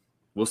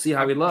 We'll see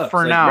how he looks.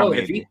 For now, bro,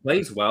 if he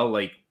plays well,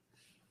 like,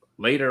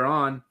 later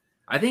on,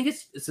 I think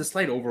it's a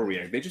slight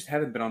overreact. They just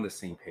haven't been on the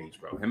same page,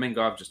 bro. Him and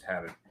Goff just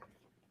haven't.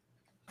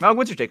 Now,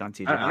 what's your take on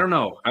TJ? I don't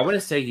know. I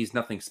wouldn't say he's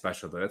nothing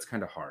special, though. That's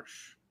kind of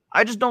harsh.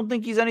 I just don't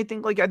think he's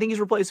anything like. I think he's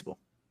replaceable.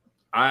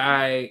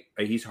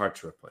 He's hard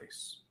to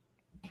replace.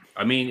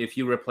 I mean, if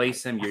you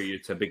replace him,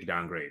 it's a big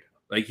downgrade.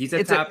 Like he's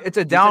a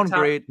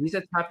downgrade. He's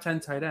a top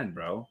 10 tight end,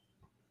 bro.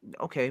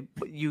 Okay,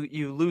 but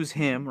you lose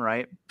him,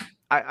 right?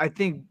 I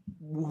think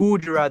who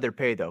would you rather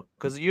pay though?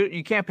 Because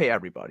you can't pay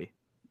everybody.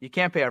 You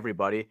can't pay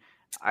everybody.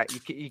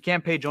 You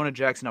can't pay Jonah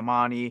Jackson,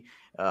 Amani,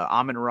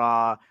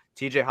 Amon-Ra,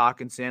 TJ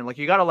Hockenson. Like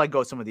you got to let go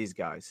of some of these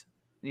guys.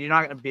 You're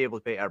not going to be able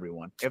to pay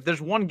everyone. If there's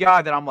one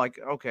guy that I'm like,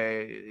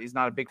 okay, he's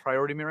not a big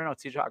priority to me right now,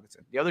 it's TJ Hockenson.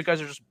 The other guys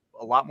are just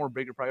a lot more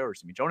bigger priorities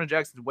to me. Jonah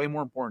Jackson's way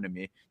more important to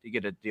me to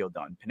get a deal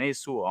done. Penei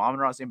Sewell,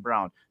 Amon-Ra St.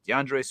 Brown,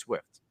 DeAndre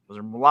Swift. Those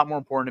are a lot more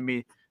important to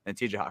me than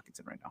TJ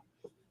Hockenson right now.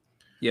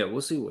 Yeah,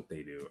 we'll see what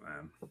they do.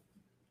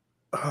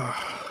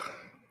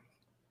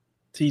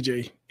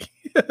 TJ.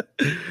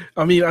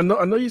 I mean, I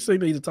know you're saying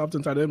that he's a top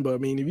 10 tight end, but I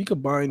mean, if you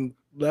combine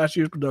last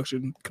year's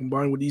production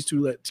combined with these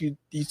two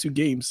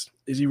games,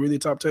 is he really a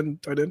top 10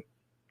 tight end?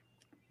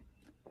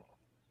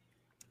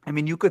 I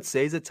mean, you could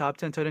say he's a top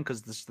 10 tight end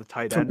because this is the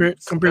tight end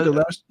compared to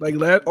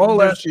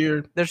last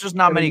year. There's just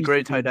not many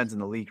great tight ends in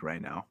the league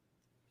right now.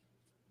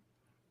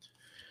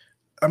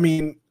 I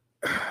mean,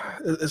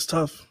 it's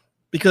tough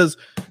because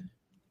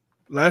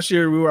last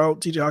year we were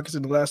out TJ Hockenson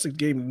in the last 6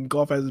 games, and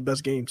Goff has his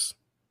best games.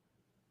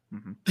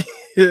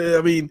 Mm-hmm.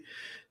 I mean,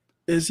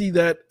 is he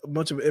that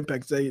much of an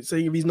impact? Saying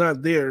if he's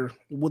not there,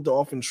 would the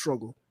offense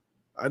struggle?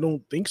 I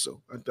don't think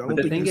so. But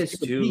the thing is,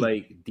 too,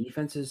 like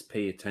defenses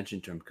pay attention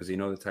to him because they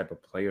know the type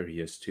of player he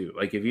is, too.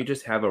 Like if you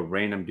just have a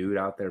random dude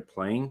out there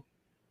playing,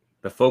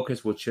 the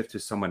focus will shift to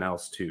someone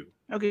else, too.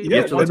 Okay,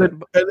 yeah,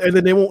 and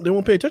then they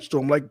won't pay attention to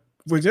him. Like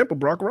for example,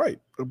 Brock Wright.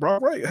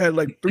 Brock Wright had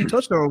like 3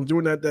 touchdowns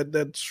during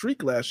that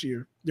streak last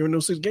year. During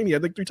those 6 games, he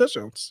had like 3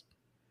 touchdowns.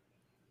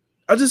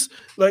 I just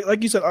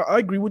like you said, I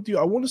agree with you.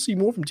 I want to see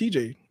more from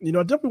TJ. You know,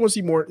 I definitely want to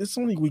see more. It's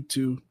only week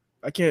 2.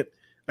 I can't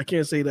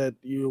say that,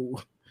 you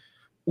know,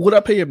 would I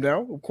pay him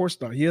now? Of course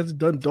not. He hasn't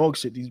done dog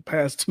shit these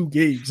past 2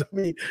 games. I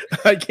mean,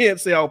 I can't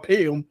say I'll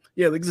pay him.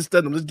 Yeah, let's just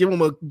extend him. Let's give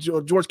him a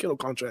George Kittle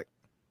contract.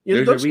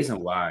 There's a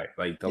reason why,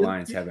 like, the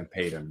Lions haven't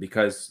paid him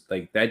because,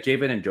 like, that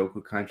David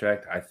Njoku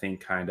contract, I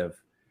think, kind of,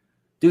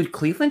 dude.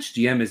 Cleveland's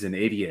GM is an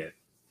idiot.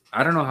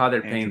 I don't know how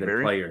they're paying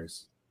their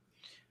players.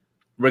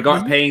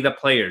 Paying the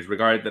players,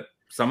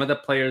 some of the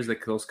players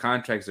that those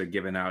contracts are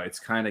given out, it's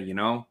kind of, you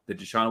know, the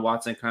Deshaun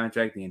Watson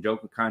contract, the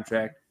Njoku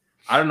contract.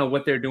 I don't know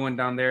what they're doing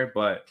down there,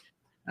 but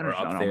we're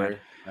up there.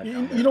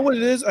 You know what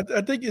it is?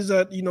 I think is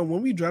that, you know,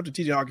 when we drafted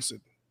TJ Hockenson,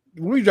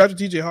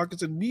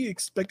 we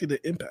expected an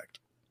impact.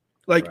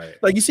 Like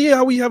you see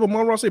how we have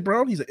Amon-Ra St.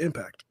 Brown? He's an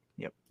impact.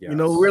 Yep. Yes. You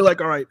know, we're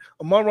like, all right,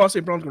 Amon-Ra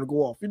St. Brown's going to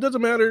go off. It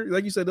doesn't matter.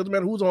 Like you said, it doesn't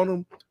matter who's on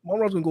him.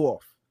 Amon-Ra's going to go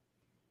off.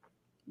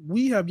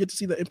 We have yet to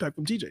see that impact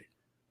from TJ.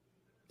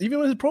 Even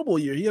in his Pro Bowl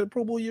year, he had a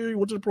Pro Bowl year. He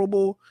went to the Pro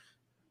Bowl.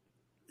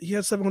 He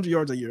had 700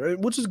 yards a year,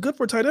 which is good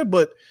for a tight end.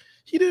 But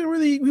he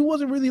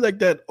wasn't really like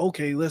that.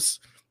 Okay, let's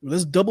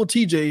double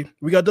TJ.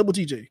 We got double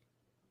TJ.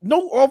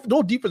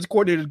 No defense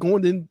coordinator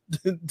going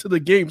into the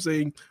game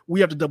saying we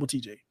have to double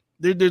TJ.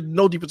 There's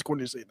no defense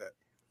coordinator saying that.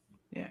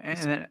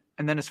 Yeah,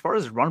 and then as far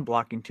as run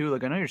blocking too,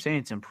 like I know you're saying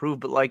it's improved,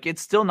 but like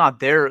it's still not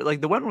there.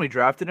 Like when we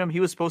drafted him, he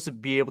was supposed to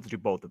be able to do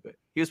both of it.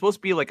 He was supposed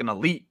to be like an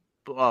elite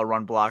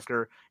run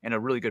blocker and a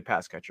really good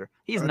pass catcher.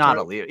 He's not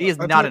elite. He is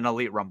not an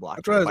elite run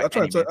blocker. I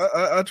try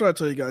to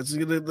tell you guys,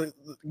 the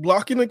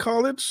blocking in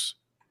college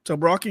to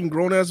blocking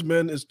grown ass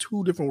men is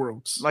 2 different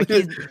worlds.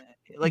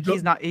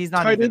 He's not.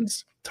 Tight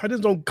ends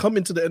don't come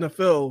into the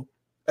NFL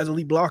as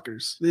elite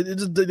blockers.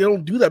 They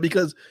don't do that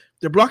because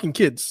they're blocking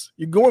kids.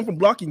 You're going from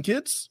blocking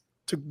kids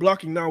to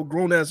blocking now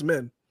grown ass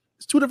men.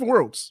 It's 2 different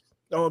worlds.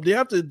 They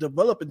have to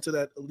develop into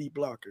that elite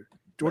blocker.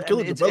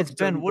 It's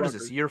been what is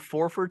this, year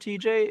 4 for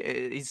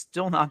TJ? He's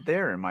still not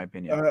there, in my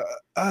opinion.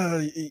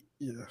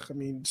 Yeah, I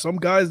mean, some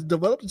guys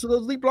develop into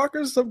those elite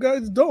blockers, some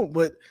guys don't.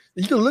 But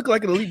you can look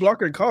like an elite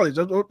blocker in college.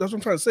 That's what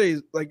I'm trying to say.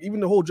 Is like even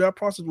the whole draft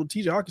process with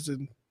TJ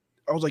Hockenson,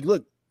 I was like,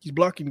 look, he's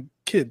blocking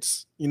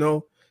kids, you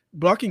know,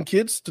 blocking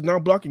kids to now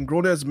blocking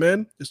grown ass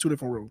men is two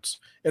different roads.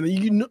 And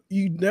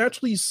you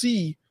naturally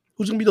see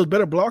who's gonna be those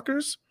better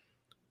blockers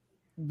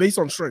based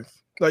on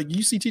strength. Like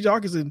you see TJ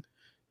Hawkinson.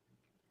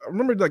 I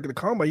remember like in the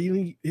combine,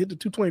 he hit the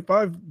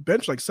 225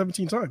 bench like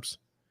 17 times.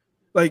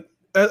 Like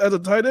as a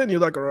tight end, you're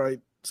like, all right,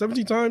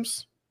 17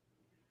 times.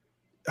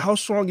 How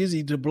strong is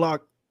he to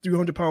block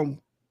 300-pound,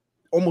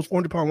 almost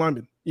 400-pound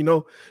linemen? You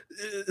know,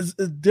 it's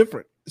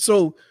different.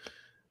 So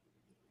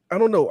I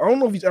don't know. I don't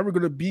know if he's ever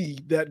going to be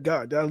that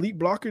guy, that elite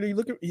blocker that you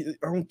look at. I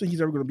don't think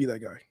he's ever going to be that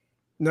guy.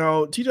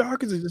 Now, TJ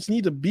Hawkins just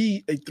needs to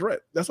be a threat.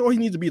 That's all he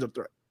needs to be, the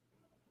threat.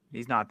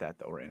 He's not that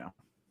though right now.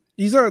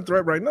 He's not a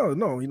threat right now.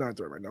 No, he's not a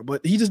threat right now.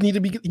 But he just need to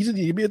be. He just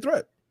need to be a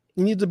threat.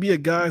 He needs to be a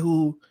guy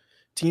who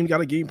team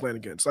got a game plan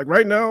against. Like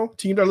right now,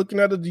 teams are looking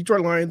at the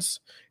Detroit Lions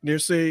and they're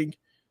saying,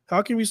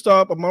 "How can we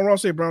stop Amon-Ra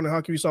St. Brown and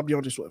how can we stop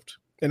DeAndre Swift?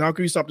 And how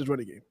can we stop this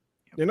running game?"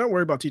 They're not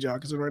worried about TJ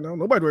Hawkinson right now.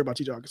 Nobody worried about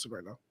TJ Hawkinson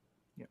right now.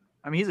 Yeah,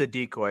 I mean he's a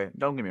decoy.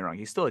 Don't get me wrong.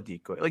 He's still a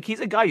decoy. Like he's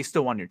a guy you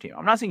still want on your team.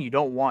 I'm not saying you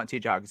don't want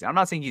TJ Hawkinson. I'm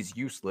not saying he's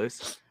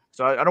useless.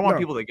 So I don't want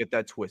people to get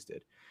that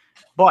twisted.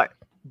 But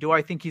do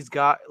I think he's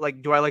got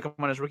do I like him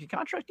on his rookie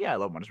contract? Yeah, I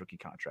love him on his rookie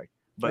contract.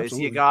 But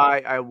Absolutely. Is he a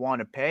guy I want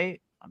to pay?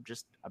 I'm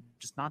just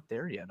not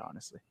there yet,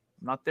 honestly.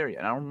 I'm not there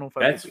yet. I don't know if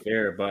that's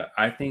fair, but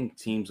I think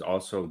teams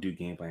also do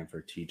game plan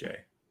for TJ.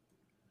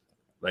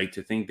 Like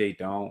to think they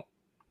don't.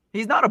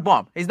 He's not a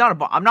bum. He's not a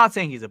bum. I'm not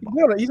saying he's a bum.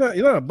 He's not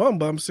a bum,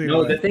 but I'm saying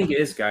no. The thing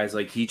is, guys,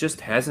 like he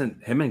just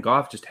hasn't. Him and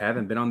Goff just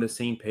haven't been on the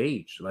same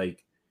page.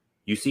 Like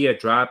you see a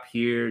drop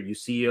here, you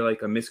see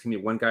like a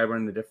miscommute. One guy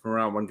running a different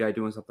route, one guy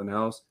doing something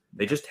else.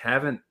 They just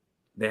haven't.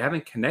 They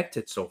haven't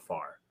connected so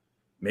far.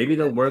 Maybe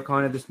they'll work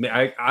on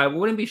it. I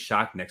wouldn't be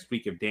shocked next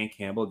week if Dan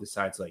Campbell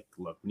decides like,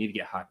 look, we need to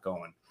get hot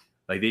going.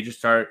 Like they just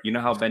start. You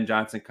know how Ben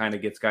Johnson kind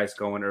of gets guys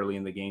going early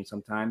in the game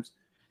sometimes.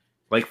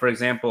 Like, for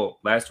example,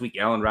 last week,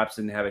 Allen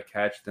Robinson didn't have a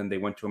catch. Then they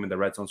went to him in the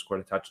red zone,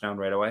 scored a touchdown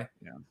right away.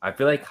 Yeah. I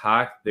feel like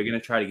Hawk, they're going to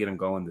try to get him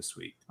going this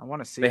week. I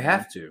want to see. They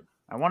have to.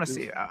 I want to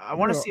see it. I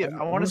want to see it.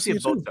 I want to see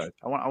it both sides.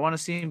 I want to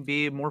see him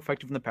be more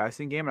effective in the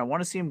passing game. And I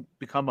want to see him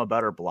become a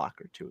better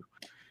blocker, too.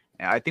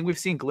 And I think we've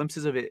seen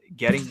glimpses of it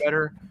getting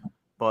better.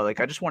 But, like,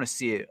 I just want to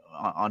see it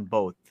on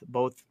both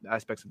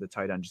aspects of the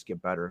tight end just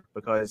get better.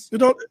 Because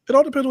it all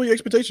depends on what your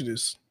expectation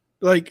is.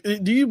 Like,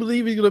 do you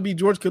believe he's going to be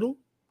George Kittle?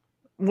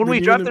 When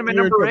we drafted him at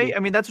number 8, I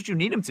mean, that's what you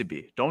need him to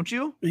be, don't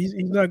you? He's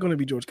not going to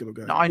be George Kittle,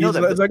 guy. No, I know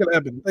that. It's not going to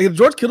happen. Like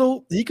George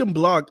Kittle, he can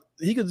block.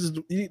 They could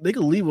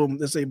leave him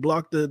and say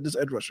block this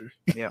edge rusher.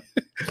 Yeah.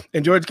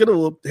 And George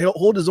Kittle will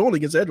hold his own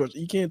against edge rusher.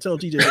 You can't tell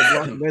TJ to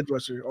block an edge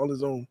rusher on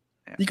his own.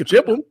 Yeah. He could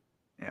chip him.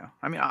 Yeah.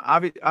 I mean,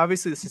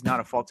 obviously this is not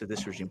a fault of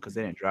this regime because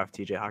they didn't draft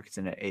TJ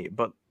Hawkinson at 8.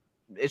 But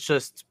it's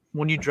just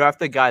when you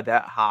draft a guy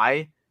that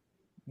high,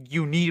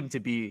 you need him to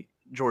be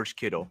George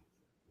Kittle,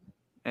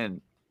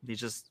 and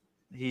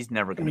he's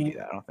never going to be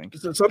that, I don't think.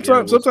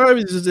 Sometimes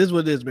it just is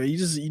what it is, man.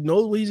 You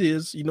know who he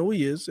is. You know who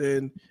he is,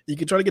 and you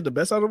can try to get the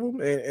best out of him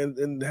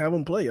and have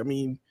him play. I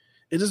mean,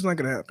 it's just not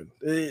going to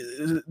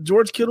happen.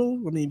 George Kittle,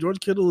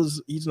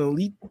 he's an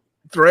elite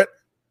threat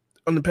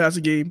on the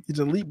passing game. He's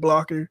an elite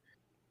blocker.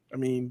 I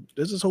mean,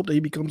 let's just hope that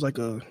he becomes like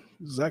a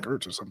Zach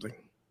Ertz or something.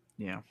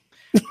 Yeah.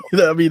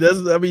 I mean,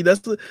 that's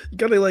the you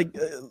gotta like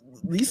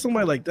at least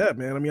somebody like that,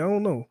 man. I mean, I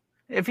don't know.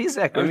 If he's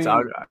Zach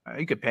Ertz,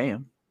 you could pay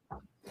him.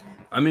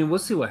 I mean, we'll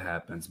see what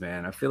happens,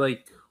 man. I feel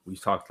like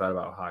we've talked a lot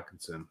about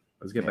Hawkinson.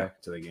 Let's get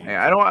back to the game.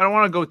 Yeah, I don't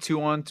want to go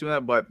too on to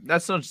that, but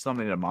that's not just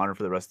something to monitor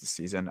for the rest of the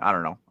season. I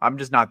don't know. I'm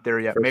just not there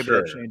yet. Maybe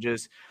that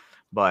changes.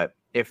 But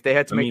if they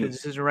had to make the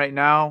decision right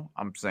now,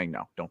 I'm saying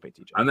no. Don't pay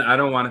TJ. I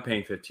don't want to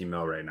pay $15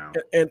 million right now.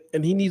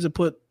 And he needs to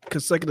put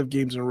consecutive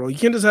games in a row. You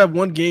can't just have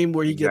one game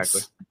where he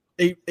gets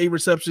eight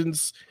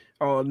receptions,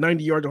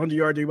 90 yards, 100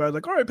 yards. Everybody's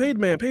like, all right, pay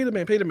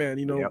the man.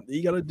 You know,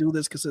 you got to do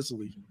this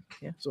consistently.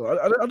 Yeah. So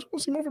I just want to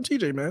see more from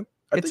TJ, man.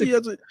 I think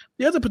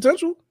he has a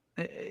potential.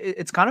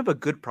 It's kind of a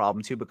good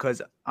problem too,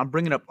 because I'm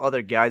bringing up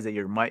other guys that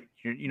you're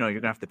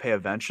gonna have to pay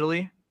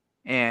eventually,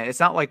 and it's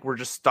not like we're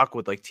just stuck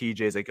with like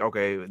TJ's. Like,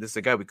 okay, this is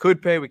a guy we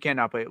could pay, we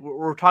cannot pay.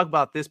 We're talking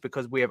about this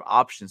because we have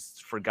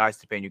options for guys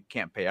to pay, and you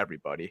can't pay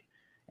everybody,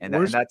 and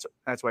that's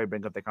why I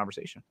bring up that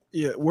conversation.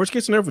 Yeah, worst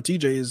case scenario for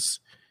TJ is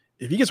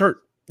if he gets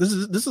hurt. This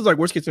is like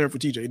worst case scenario for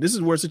TJ. This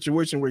is worst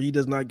situation where he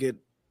does not get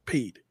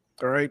paid.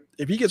 All right,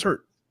 if he gets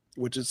hurt,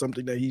 which is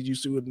something that he's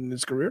used to in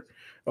his career,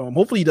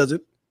 hopefully he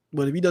doesn't.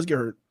 But if he does get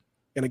hurt,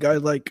 and a guy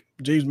like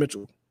James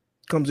Mitchell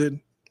comes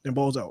in and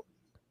balls out,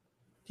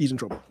 he's in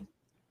trouble.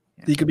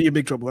 Yeah. He could be in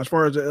big trouble. As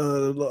far as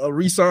a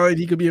re-sign,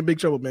 he could be in big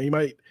trouble,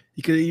 man.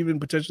 He could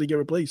even potentially get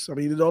replaced. I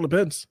mean, it all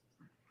depends.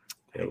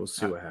 Yeah, we'll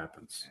see what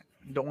happens.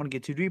 Don't want to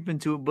get too deep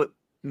into it, but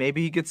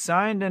maybe he gets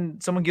signed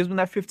and someone gives him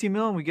that $15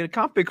 million and we get a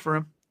comp pick for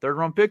him. 3rd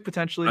round pick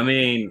potentially. I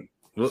mean,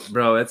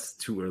 bro, that's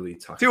too early to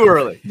talk. Too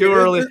early.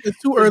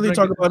 It's too early to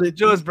talk about it.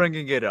 Just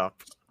bringing it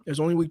up. It's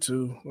only week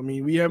 2. I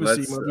mean, we haven't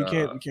seen much.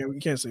 We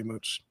can't say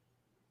much.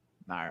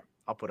 All right.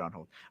 I'll put it on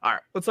hold. All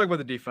right, let's talk about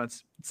the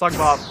defense. Let's talk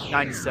about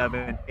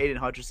 97, Aiden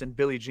Hutchinson,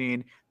 Billie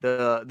Jean,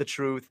 the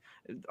truth,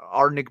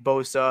 our Nick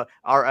Bosa,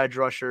 our edge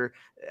rusher,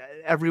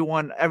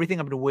 everything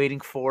I've been waiting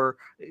for,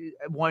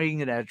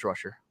 wanting an edge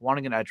rusher,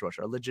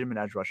 a legitimate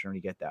edge rusher, and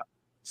you get that.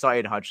 Saw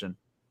Aiden Hutchinson,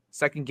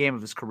 second game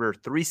of his career,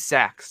 3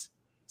 sacks,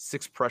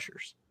 6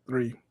 pressures.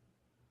 3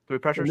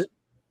 pressures?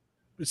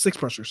 6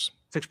 pressures.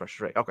 6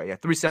 pressures, right? Okay, yeah,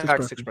 3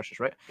 sacks, 6 pressures,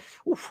 right?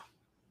 Oof.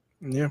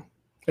 Yeah.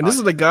 And this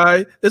is the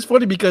guy. It's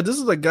funny because this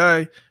is a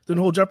guy. The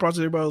whole draft process,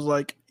 everybody was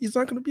like, "He's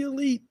not going to be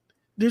elite.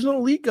 There's no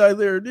elite guy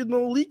there. There's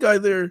no elite guy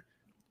there."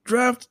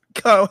 Draft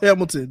Kyle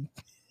Hamilton.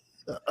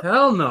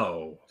 Hell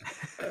no.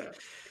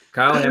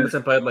 Kyle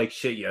Hamilton played like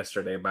shit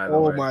yesterday. By the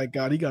way. Oh my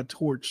god, he got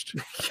torched.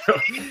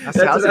 That's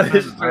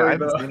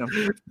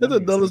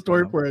another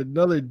story for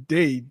another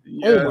day.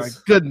 Yes. Oh my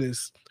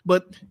goodness.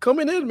 But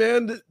coming in,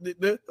 man,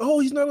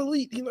 he's not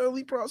elite. He's not an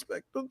elite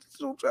prospect. Don't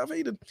draft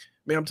Aiden.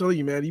 Man, I'm telling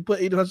you, man, you put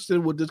Aiden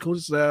Hutchinson with this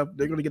coaching staff,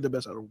 they're going to get the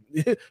best out of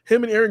him.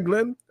 Him and Aaron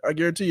Glenn, I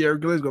guarantee you,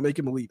 Aaron Glenn's going to make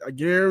him elite. I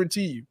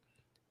guarantee you.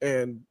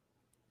 And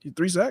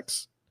 3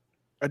 sacks.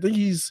 I think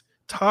he's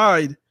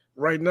tied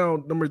right now,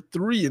 number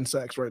 3 in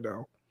sacks right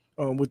now,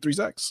 with 3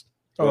 sacks.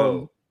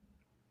 Well,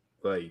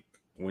 like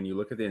when you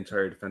look at the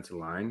entire defensive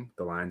line,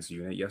 the Lions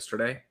unit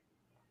yesterday,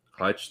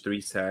 Hutch,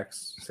 3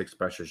 sacks, 6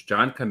 pressures.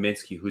 John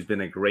Kaminsky, who's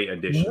been a great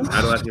addition.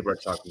 Not a lot of people are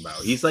talking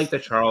about. He's like the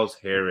Charles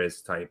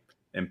Harris type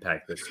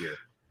impact this year.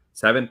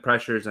 7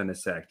 pressures and a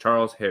sack.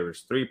 Charles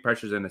Harris, 3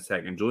 pressures and a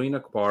sack. And Julian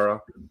Okwara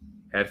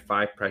had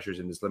 5 pressures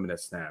in his limited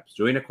snaps.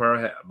 Julian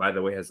Okwara, by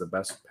the way, has the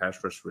best pass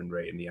rush win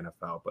rate in the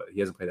NFL, but he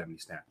hasn't played that many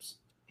snaps.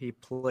 He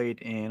played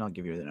in, I'll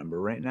give you the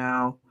number right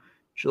now.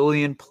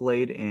 Julian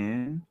played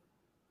in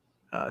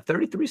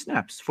 33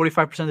 snaps,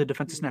 45% of the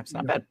defensive snaps.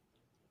 Not bad.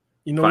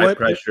 You know 5 what?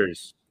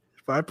 pressures.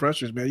 5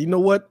 pressures, man. You know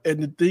what?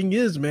 And the thing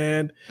is,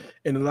 man,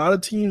 and a lot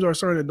of teams are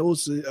starting to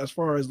notice it as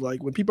far as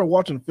like when people are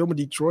watching film of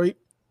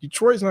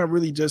Detroit's not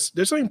really just,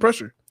 they're saying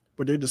pressure,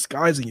 but they're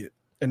disguising it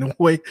in a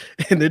way.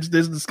 And there's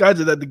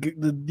disguising that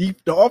the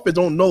offense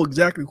don't know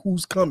exactly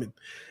who's coming.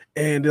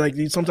 And like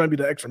they sometimes be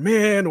the extra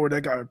man or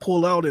that guy would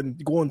pull out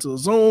and go into the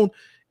zone.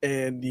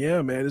 And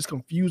yeah, man, it's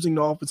confusing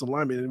the offensive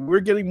lineman. And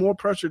we're getting more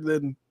pressure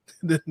than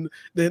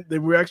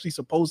we're actually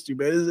supposed to,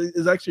 man.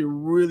 It's actually a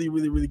really,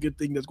 really, really good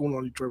thing that's going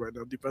on in Detroit right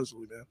now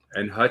defensively, man.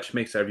 And Hutch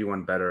makes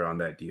everyone better on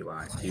that D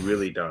line. He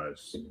really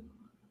does.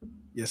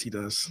 Yes, he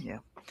does. Yeah.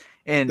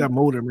 And that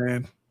motor,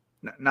 man.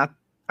 I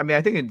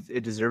think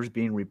it deserves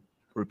being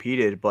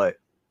repeated, but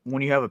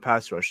when you have a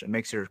pass rush, it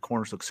makes your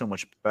corners look so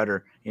much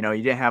better. You know,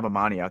 you didn't have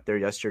Amani out there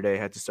yesterday,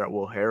 had to start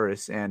Will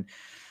Harris. And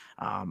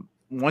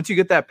once you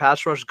get that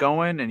pass rush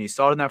going, and you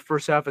saw it in that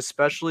first half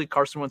especially,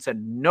 Carson Wentz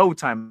had no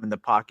time in the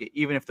pocket,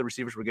 even if the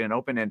receivers were getting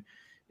open. And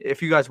if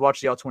you guys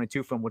watch the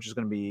All-22 film, which is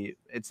going to be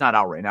 – it's not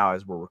out right now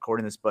as we're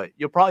recording this, but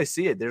you'll probably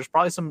see it. There's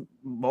probably some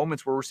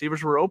moments where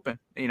receivers were open.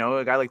 You know,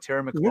 a guy like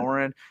Terry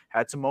McLaurin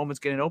had some moments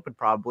getting open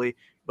probably,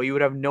 but you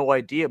would have no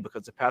idea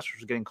because the pass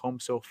rush was getting home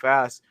so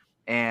fast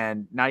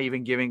and not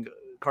even giving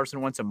Carson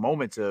Wentz a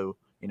moment to,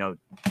 you know,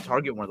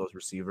 target one of those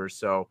receivers.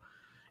 So,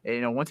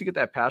 you know, once you get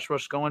that pass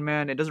rush going,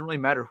 man, it doesn't really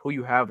matter who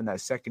you have in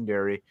that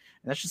secondary.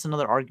 And that's just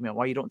another argument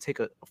why you don't take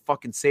a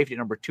fucking safety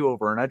number 2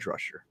 over an edge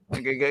rusher.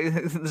 Like,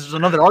 this is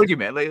another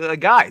argument. Like,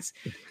 guys,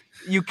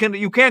 you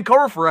can't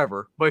cover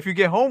forever, but if you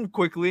get home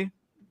quickly,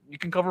 you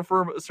can cover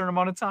for a certain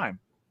amount of time.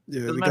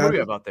 Yeah, doesn't matter who you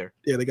have out there.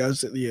 Yeah, the guys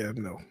said, yeah,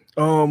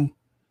 no.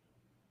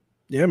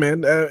 Yeah,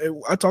 man.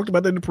 I talked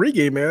about that in the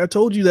pregame, man. I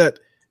told you that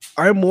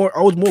I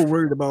was more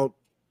worried about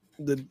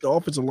the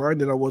offensive line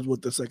than I was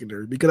with the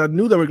secondary because I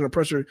knew that we were going to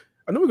pressure.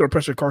 I knew we were going to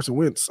pressure Carson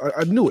Wentz.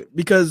 I knew it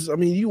because I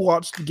mean, you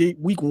watched the game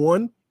week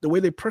 1, the way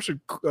they pressured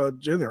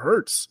Jalen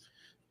Hurts.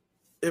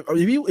 If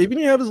he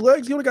didn't have his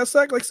legs, he would have got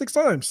sacked like 6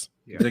 times.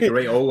 Yeah, it's a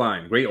great O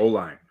line. Great O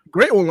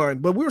line.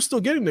 But we were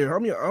still getting there. I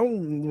mean, I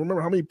don't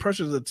remember how many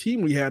pressures of the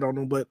team we had on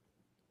him, but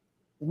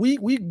we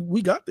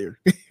got there.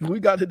 We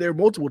got it there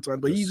multiple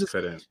times. But he's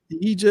an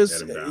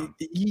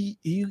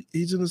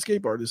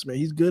escape artist, man.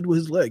 He's good with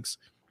his legs.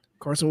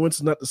 Carson Wentz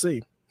is not the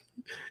same.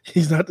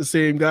 He's not the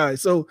same guy.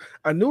 So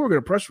I knew we were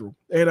going to pressure him.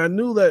 And I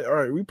knew that, all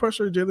right, if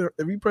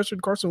we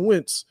pressured Carson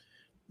Wentz,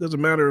 doesn't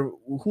matter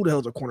who the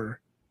hell's a corner.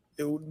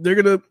 He's not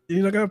going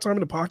to have time in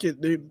the pocket.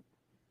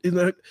 He's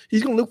going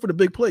to look for the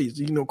big plays.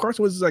 You know,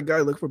 Carson Wentz is that guy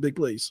look for big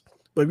plays.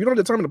 But if you don't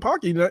have the time in the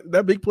pocket,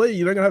 that big play,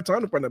 you're not going to have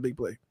time to find that big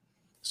play.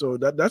 So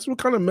that's what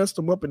kind of messed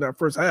him up in that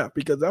first half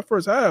because that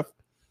first half,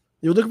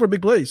 he was looking for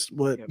big plays,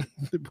 but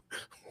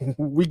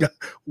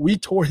we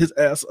tore his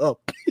ass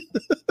up.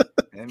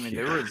 I mean,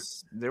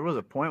 there was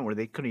a point where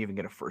they couldn't even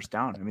get a first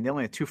down. I mean, they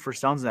only had 2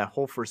 first downs in that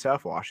whole first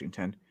half.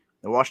 Washington,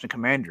 the Washington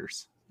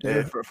Commanders.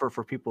 Yeah.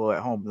 For people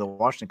at home, the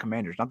Washington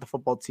Commanders, not the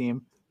football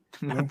team,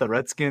 not the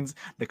Redskins,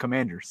 the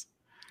Commanders.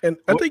 And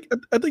I think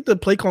the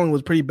play calling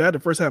was pretty bad the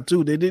first half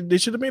too. They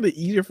should have made it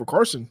easier for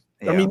Carson.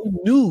 Yeah. I mean,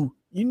 you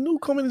knew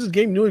coming into this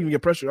game, you knew he would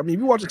get pressure. I mean, if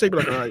you watch the tape,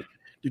 you're like, all right.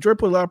 Detroit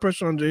put a lot of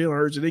pressure on Jalen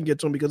Hurts. It didn't get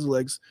to him because of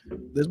legs.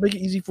 Let's make it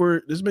easy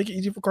for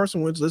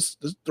Carson Wentz. Let's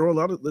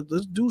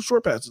do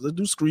short passes. Let's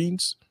do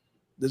screens.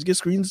 Let's get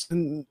screens,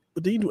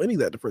 but they didn't do any of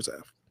that the first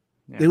half.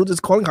 Yeah. They were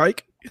just calling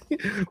hike,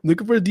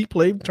 looking for a deep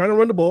play, trying to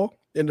run the ball,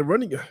 and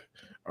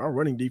our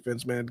running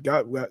defense, man,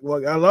 got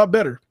a lot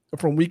better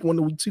from week 1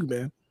 to week 2,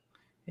 man.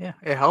 Yeah,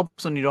 it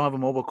helps when you don't have a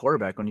mobile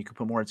quarterback, when you can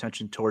put more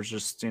attention towards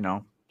just,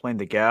 playing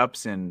the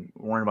gaps and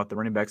worrying about the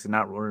running backs and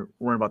not worrying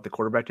about the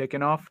quarterback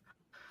taking off.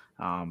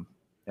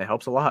 It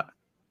helps a lot.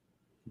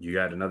 You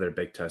got another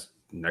big test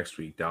next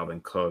week,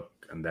 Dalvin Cook,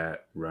 and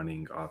that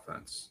rushing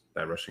offense.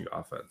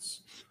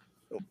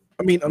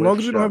 I mean, as long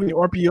as we don't have any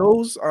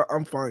RPOs,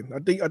 I'm fine. I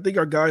think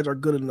our guys are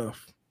good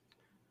enough.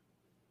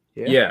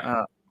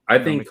 Yeah. I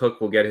think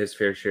Cook will get his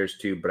fair shares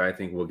too, but I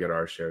think we'll get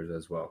our shares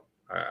as well.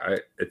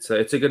 It's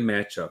a good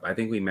matchup. I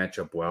think we match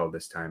up well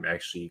this time,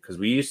 actually, because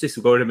we used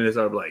to go to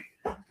Minnesota like,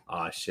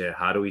 oh shit,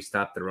 how do we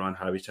stop the run?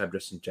 How do we stop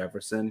Justin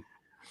Jefferson?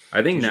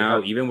 I think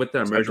now, even with the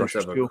emergence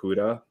of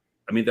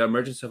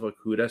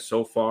Okudah,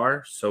 so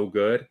far, so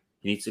good.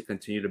 He needs to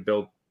continue to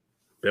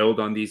build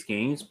on these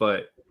games,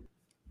 but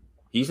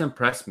he's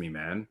impressed me,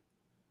 man.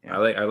 Yeah.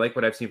 I like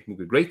what I've seen from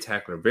Okudah. Great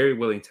tackler, very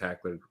willing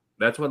tackler.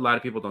 That's what a lot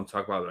of people don't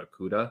talk about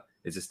Okudah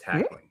is his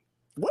tackling.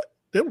 What?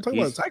 They don't talk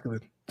about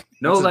tackling.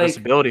 No, like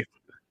visibility.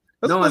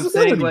 I'm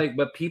saying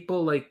but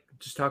people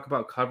just talk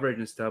about coverage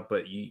and stuff,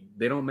 but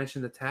they don't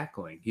mention the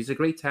tackling. He's a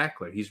great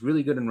tackler. He's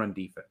really good in run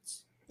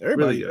defense.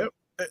 Everybody, really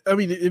I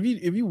mean, if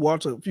you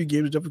watch a few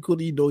games of Jeff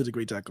Okudah, you know he's a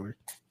great tackler.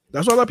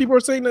 That's why a lot of people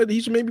are saying that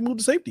he should maybe move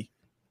to safety.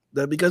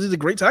 That because he's a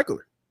great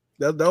tackler.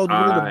 That was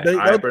really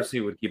I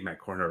personally would keep him at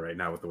corner right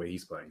now with the way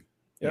he's playing.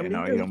 Yeah, I mean,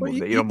 no, you don't move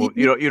that.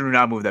 You do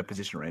not move that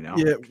position right now.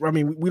 Yeah, I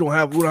mean, we don't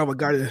have a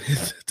guy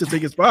to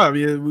take his spot. I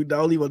mean,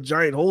 that'll leave a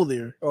giant hole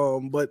there.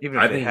 But even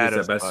if I think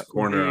he's the best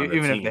corner.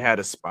 Even if they had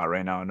a spot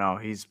right now, no,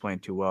 he's playing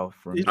too well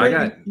for. He's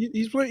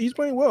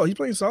playing well. He's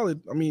playing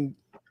solid. I mean,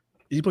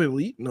 is he playing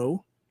elite?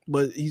 No,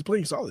 but he's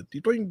playing solid.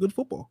 He's playing good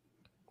football.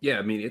 Yeah,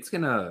 I mean, it's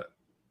gonna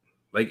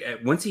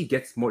once he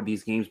gets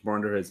these games more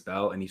under his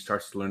belt and he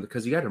starts to learn,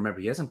 because you got to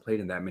remember he hasn't played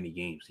in that many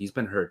games. He's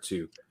been hurt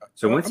too.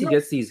 So once he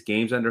gets these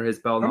games under his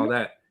belt and all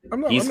that,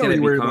 he's going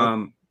to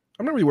become.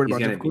 I'm not really worried about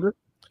Jeff Okudah.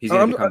 He's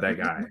going to become that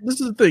guy. This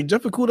is the thing,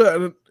 Jeff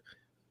Okudah.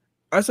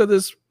 I said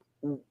this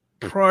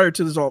prior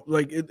to this, all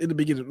in the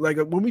beginning. Like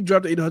when we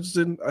dropped Aiden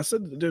Hutchinson, I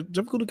said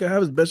Jeff Okudah can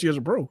have his best year as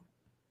a pro,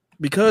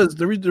 because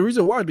the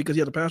reason why, because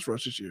he had a pass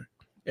rush this year,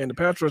 and the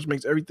pass rush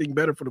makes everything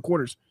better for the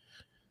corners.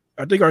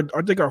 I think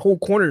our whole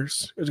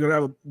corners is going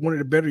to have one of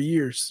the better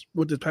years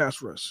with the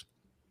pass rush.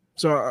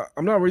 So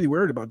I'm not really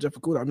worried about Jeff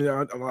Okudah. I mean,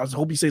 I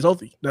hope he stays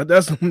healthy.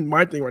 That's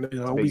my thing right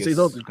now. I hope he stays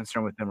healthy.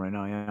 Concern with him right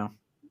now, yeah.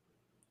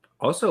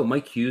 Also,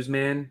 Mike Hughes,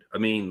 man. I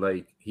mean,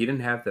 he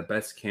didn't have the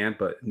best camp,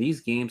 but in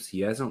these games,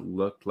 he hasn't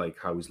looked like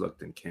how he's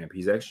looked in camp.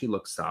 He's actually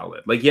looked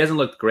solid. He hasn't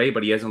looked great,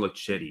 but he hasn't looked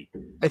shitty.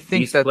 I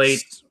think he's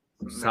played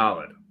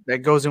solid. That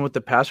goes in with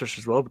the pass rush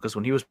as well, because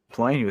when he was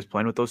playing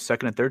with those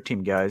second and third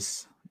team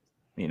guys.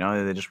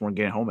 They just weren't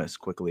getting home as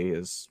quickly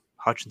as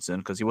Hutchinson,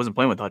 because he wasn't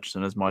playing with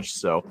Hutchinson as much.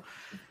 So,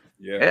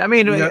 yeah, I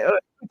mean, we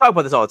talk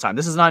about this all the time.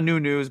 This is not new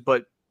news,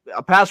 but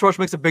a pass rush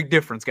makes a big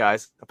difference,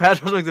 guys. A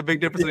pass rush makes a big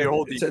difference in your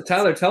whole defense. So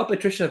Tyler, tell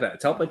Patricia that.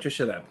 Tell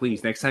Patricia that,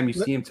 please. Next time you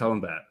see him, tell him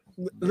that.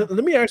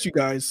 Let me ask you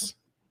guys,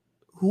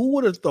 who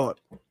would have thought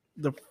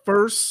the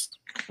first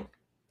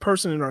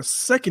person in our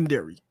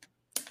secondary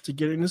to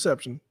get an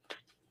interception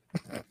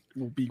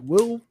will be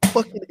Will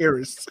fucking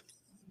Harris?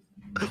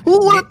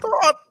 Who would have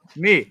thought?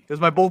 Me. It was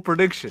my bold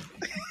prediction.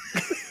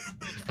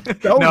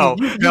 No.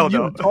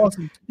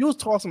 You was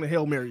tossing the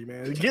Hail Mary,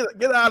 man.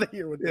 Get out of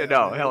here with that.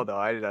 No, hell no.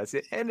 I did not see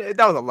it. And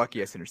that was a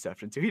lucky ass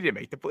interception too. He didn't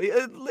make the play.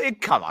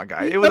 Come on,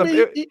 guys. It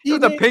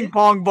was a ping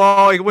pong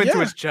ball. It went to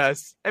his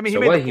chest. I mean, he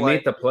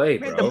made the play,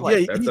 bro.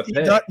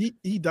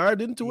 He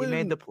dived into it. He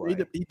made the play.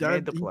 He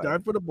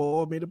dived for the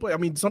ball, made the play. I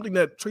mean, something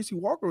that Tracy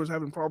Walker was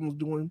having problems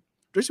doing.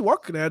 Tracy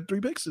Walker could have had 3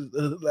 picks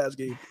last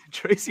game.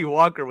 Tracy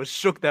Walker was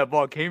shook that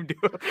ball came to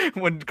him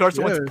when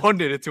Carson Wentz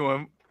punted it to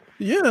him.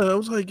 Yeah, I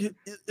was like,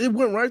 it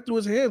went right through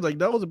his hands. Like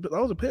that was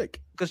a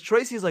pick. Because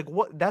Tracy's like,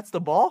 what? That's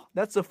the ball?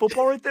 That's the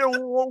football right there?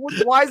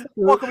 Why is the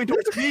ball coming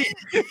towards me?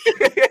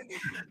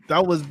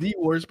 That was the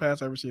worst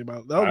pass I ever seen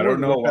about. I don't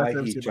know why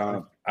he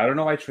jumped. I don't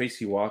know why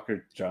Tracy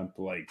Walker jumped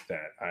like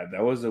that.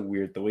 That was a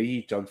weird. The way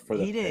he jumped for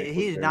the he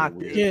did not.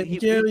 He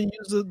can't even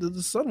use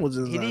the sun was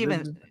in.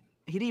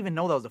 He didn't even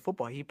know that was a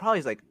football. He probably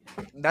is like,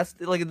 that's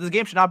like the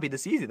game should not be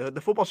this easy.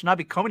 The football should not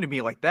be coming to me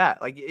like that.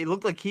 Like it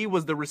looked like he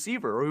was the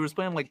receiver or he was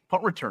playing like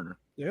punt returner.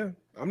 Yeah,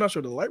 I'm not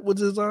sure the light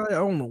was his eye. I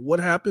don't know what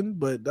happened,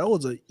 but that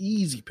was an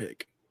easy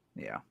pick.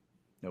 Yeah,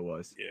 it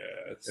was.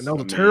 Yeah, and that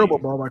was a terrible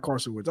ball by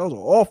Carson Wentz. That was an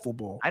awful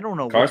ball. I don't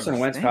know. Carson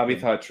Wentz probably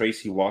thought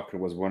Tracy Walker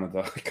was one of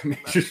the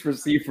Commanders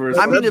receivers.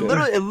 I mean, it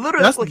literally.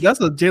 That's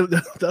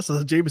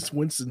a Jameis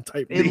Winston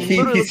type. He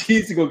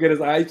needs to go get his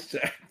eyes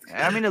checked.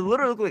 I mean, it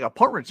literally looked like a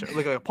punt return,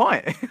 like a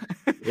punt.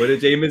 What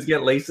did Jameis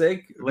get?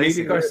 LASIK?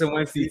 Maybe Carson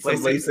Wentz needs some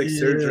LASIK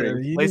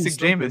surgery. LASIK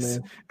Jameis.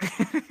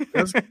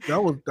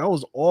 That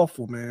was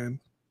awful, man.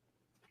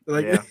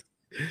 Like,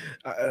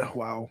 yeah.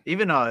 Wow.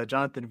 Even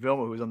Jonathan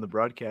Vilma, who's on the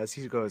broadcast,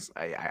 he goes,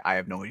 I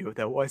have no idea what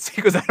that was.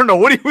 He goes, I don't know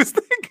what he was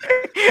thinking.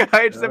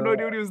 I just have no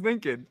idea what he was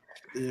thinking.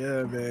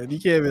 Yeah, man. You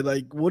can't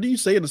even what do you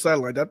say in the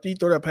sideline after you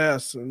throw that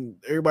pass and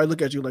everybody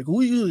look at you like, who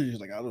are you? He's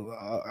like, I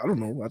don't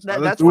know. I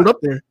just threw it up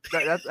there.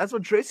 That's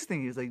what Tracy's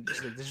thinking. He's like,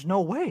 there's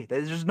no way.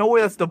 There's no way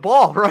that's the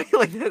ball, right?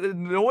 Like,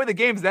 no way the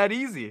game's that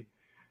easy.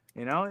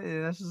 You know,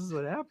 and that's just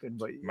what happened.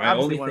 But my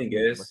only thing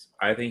is,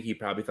 I think he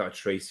probably thought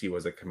Tracy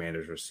was a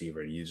Commander's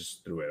receiver. You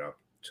just threw it up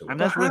to him. And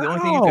that's really the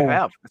only thing you could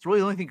have. That's really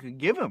the only thing you could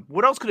give him.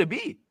 What else could it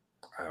be?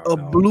 A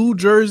blue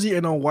jersey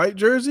and a white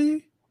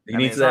jersey? He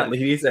needs that.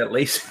 He needs that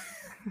lace.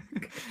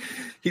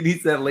 He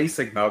needs that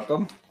LASIK,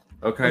 Malcolm.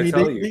 Okay, I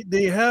tell you.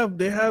 They have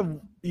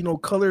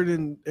colored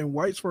in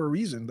whites for a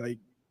reason. Like,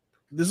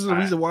 this is the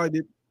reason why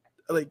they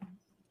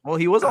Well,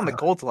 he was on the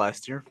Colts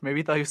last year. Maybe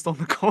he thought he was still on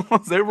the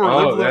Colts. They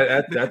were.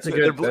 That's a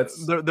good.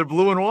 They're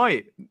blue and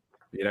white.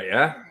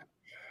 Yeah.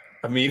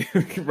 I mean,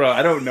 bro,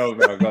 I don't know,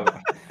 bro.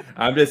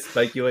 I'm just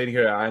speculating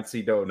here. I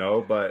honestly don't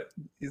know, but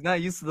he's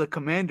not used to the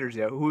Commanders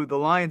yet. Who the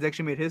Lions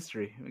actually made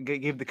history.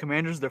 Gave the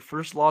Commanders their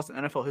first loss in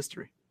NFL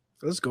history.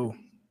 Let's go.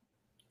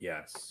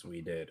 Yes,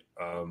 we did.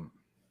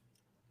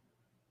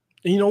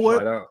 You know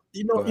what?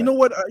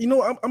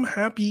 I'm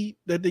happy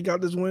that they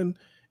got this win.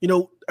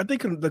 I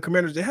think the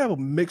Commanders, they have a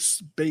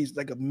mixed base,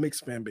 like a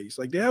mixed fan base.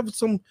 Like, they have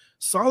some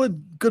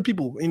solid, good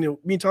people. Me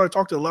and Tyler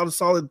talked to a lot of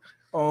solid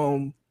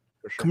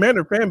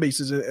Commander fan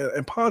bases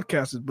and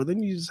podcasters, but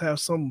then you just have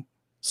some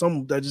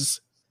that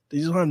they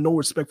just have no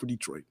respect for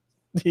Detroit.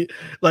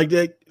 Like,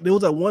 there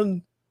was that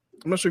one.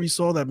 I'm not sure if you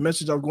saw that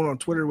message I was going on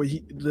Twitter where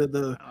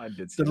I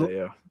did see that,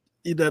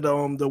 yeah. That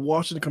the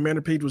Washington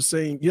Commander page was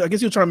saying, I guess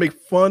he was trying to make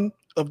fun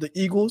of the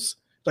Eagles,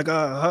 like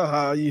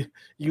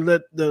you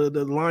let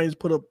the Lions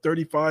put up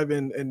 35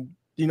 and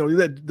you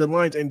let the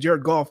Lions and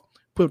Jared Goff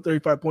put up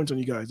 35 points on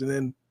you guys, and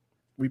then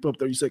we put up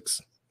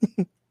 36.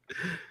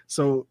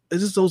 So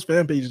it's just those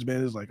fan pages,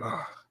 man. It's like,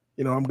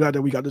 I'm glad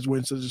that we got this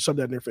win, so just shove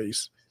that in their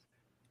face.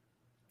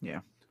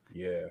 Yeah.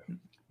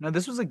 No,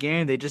 this was a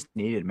game they just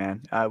needed,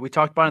 man. We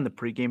talked about it in the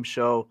pregame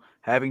show,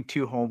 having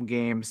 2 home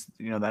games.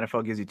 The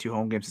NFL gives you 2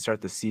 home games to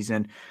start the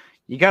season.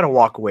 You got to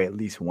walk away at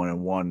least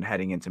 1-1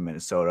 heading into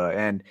Minnesota.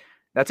 And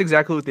that's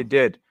exactly what they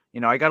did.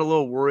 I got a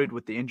little worried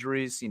with the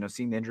injuries,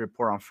 seeing the injury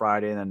report on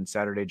Friday and then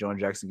Saturday, Jonah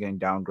Jackson getting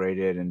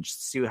downgraded and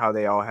just see how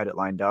they all had it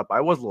lined up.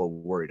 I was a little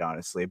worried,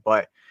 honestly.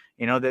 But,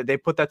 they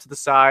put that to the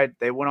side.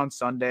 They went on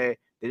Sunday.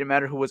 They didn't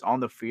matter who was on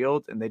the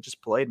field, and they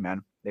just played,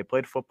 man. They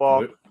played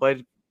football,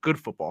 played good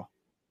football.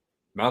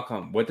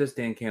 Malcolm, what does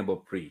Dan Campbell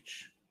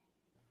preach?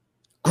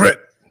 Grit.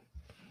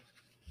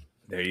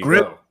 There you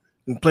go.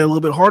 And play a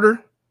little bit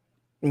harder.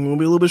 And we'll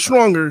be a little bit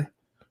stronger.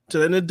 To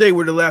the end of the day,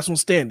 we're the last one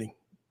standing.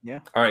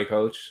 Yeah. All right,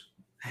 coach.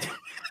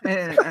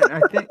 and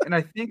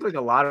I think like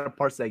a lot of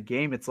parts of that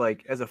game, it's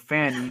like, as a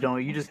fan,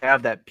 you just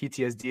have that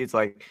PTSD. It's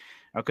like,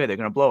 okay, they're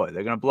gonna blow it.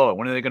 They're gonna blow it.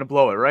 When are they gonna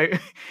blow it, right?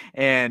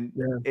 And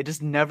it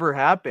just never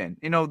happened.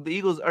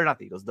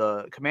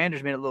 The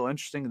Commanders made it a little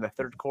interesting in the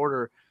third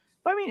quarter.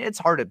 But I mean, it's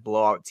hard to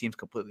blow out teams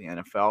completely in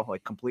the NFL,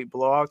 like complete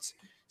blowouts.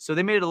 So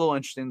they made it a little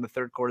interesting in the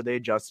third quarter. They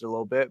adjusted a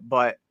little bit,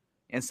 but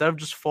instead of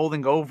just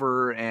folding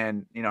over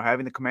and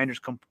having the Commanders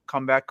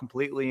come back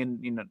completely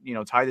and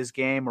tie this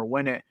game or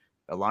win it,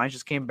 the Lions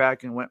just came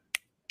back and went,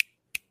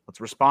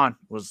 let's respond.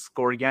 Let's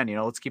score again.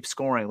 Let's keep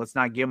scoring. Let's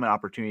not give them an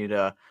opportunity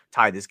to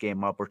tie this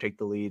game up or take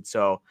the lead.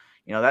 So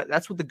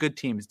that's what the good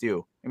teams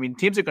do. I mean,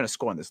 teams are going to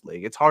score in this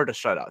league. It's hard to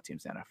shut out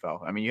teams in the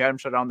NFL. I mean, you had them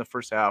shut out in the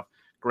first half.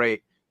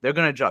 Great. They're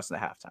going to adjust in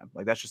the halftime.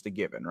 Like, that's just a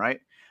given,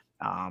 right?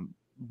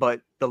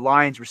 But the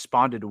Lions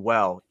responded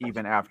well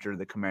even after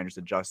the Commanders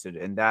adjusted,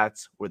 and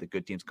that's where the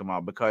good teams come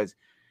out. Because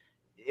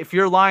if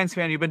you're a Lions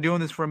fan, you've been doing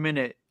this for a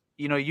minute,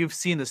 you've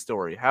seen the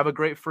story. Have a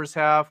great first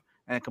half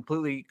and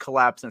completely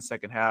collapse in the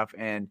second half,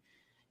 and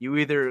you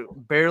either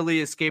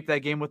barely escape that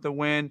game with a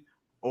win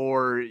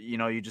or,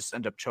 you just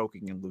end up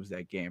choking and lose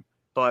that game.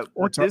 But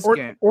or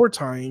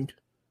tying,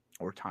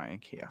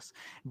 yes.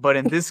 But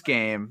in this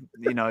game,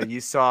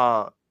 you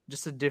saw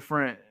just a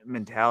different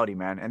mentality,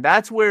 man. And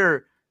that's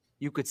where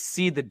you could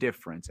see the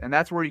difference. And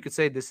that's where you could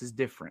say this is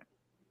different.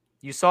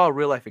 You saw a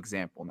real life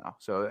example now.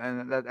 So,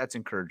 and that's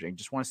encouraging.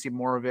 Just want to see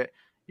more of it.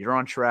 You're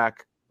on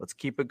track. Let's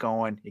keep it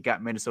going. You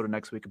got Minnesota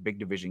next week, a big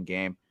division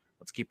game.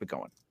 Let's keep it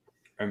going.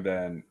 And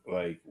then,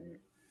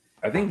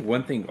 I think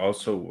one thing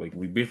also,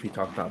 we briefly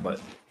talked about,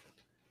 but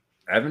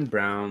Evan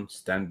Brown,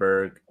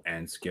 Stenberg,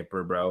 and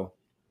Skipper, bro,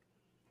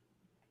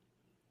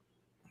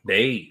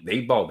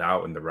 they balled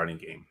out in the running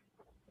game.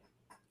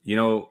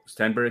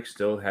 Stenberg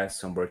still has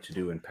some work to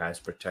do in pass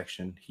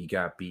protection. He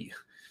got beat,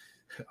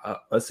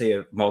 let's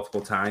say,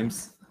 multiple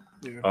times.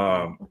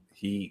 Yeah.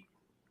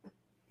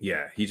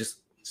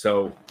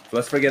 So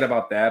let's forget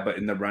about that. But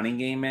in the running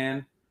game,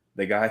 man,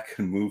 the guy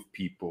can move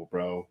people,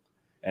 bro.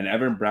 And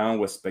Evan Brown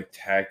was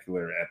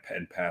spectacular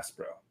in pass,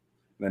 bro.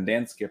 And then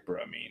Dan Skipper,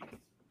 I mean,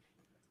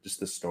 just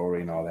the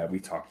story and all that.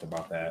 We talked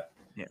about that.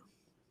 Yeah.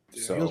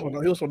 So he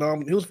was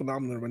phenomenal. He was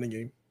phenomenal in the running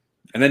game.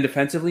 And then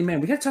defensively, man,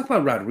 we got to talk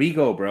about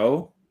Rodrigo,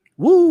 bro.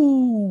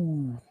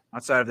 Woo!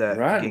 Outside of that,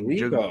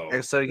 Rodrigo.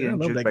 outside of getting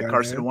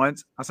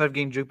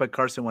juked by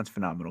Carson Wentz,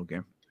 phenomenal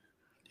game.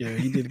 Yeah,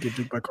 he did get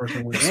duped by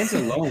Carson Wentz.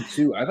 Anzalone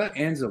too. I thought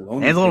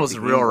Anzalone. Anzalone was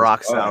real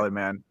rock solid,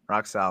 man.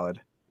 Rock solid.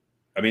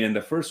 I mean, in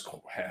the first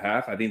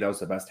half, I think that was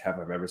the best half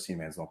I've ever seen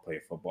Anzalone play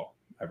football.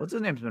 What's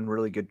his name's been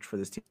really good for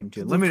this team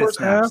too. The Limited first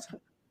snaps. half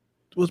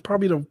was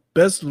probably the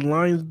best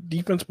Lions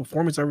defense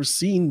performance I've ever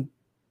seen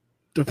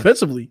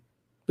defensively.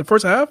 The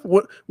first half.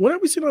 When have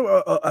we seen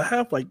a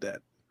half like that?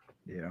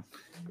 Yeah.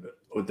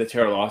 With the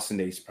Terrell Austin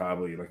days,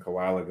 probably like a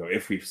while ago,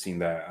 if we've seen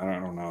that. I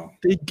don't know.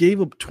 They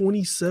gave up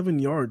 27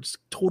 yards,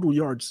 total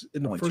yards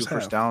in the Only first two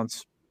half. first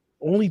downs.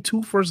 Only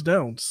 2 first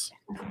downs.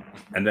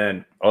 And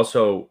then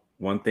also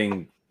one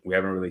thing we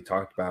haven't really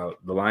talked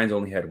about, the Lions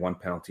only had 1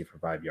 penalty for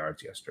 5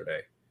 yards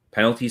yesterday.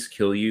 Penalties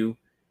kill you.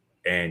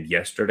 And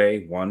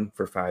yesterday, 1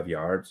 for 5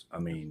 yards. I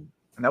mean,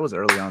 And that was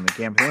early on in the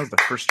game. I think that was the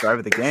first drive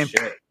of the game.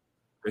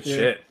 Good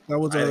shit. That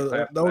was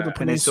a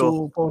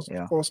Peninsula.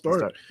 Peninsula false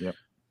start. Yep.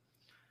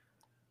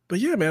 But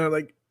yeah, man,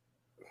 like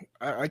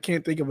I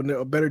can't think of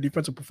a better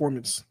defensive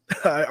performance.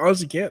 I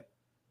honestly can't.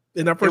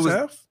 In that first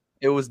half,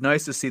 it was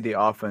nice to see the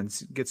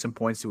offense get some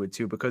points to it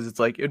too, because it's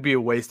like it'd be a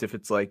waste if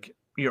it's like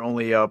you're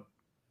only up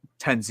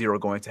 10-0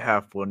 going to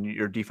half when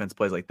your defense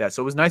plays like that.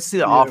 So it was nice to see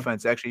the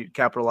offense actually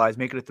capitalize,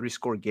 make it a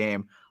 3-score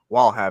game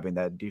while having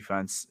that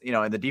defense. You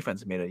know, and the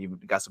defense made it even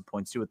got some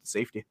points too with the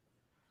safety.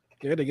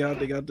 Yeah, they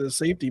got the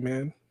safety,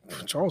 man.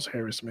 Charles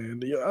Harris, man.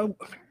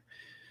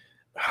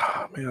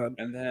 Man,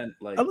 And then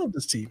like I love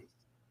this team.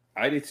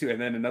 I do too.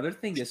 And then another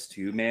thing is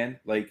too, man,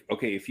 like,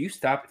 okay, if you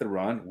stop the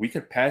run, we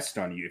could pass it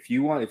on you. If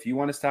you want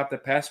to stop the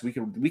pass, we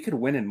could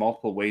win in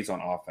multiple ways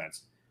on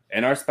offense.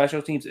 And our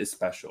special teams is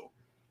special.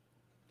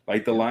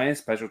 Like the Lions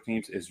special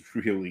teams is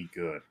really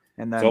good.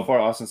 And then so far,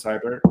 Austin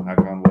Cyber, knock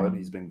on wood,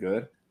 he's been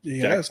good.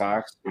 Yes. Jack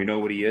Fox, we know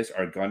what he is.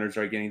 Our gunners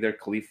are getting there.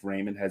 Khalif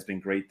Raymond has been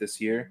great this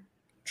year.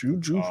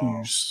 Juju.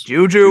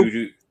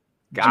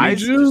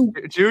 Guys, Juju.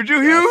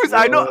 Juju Hughes.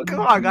 I know. Come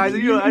on, guys. I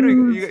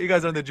know you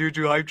guys are on the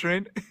Juju hype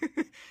train.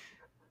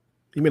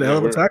 He made a hell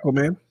of a tackle,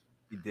 man.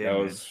 He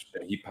did.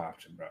 He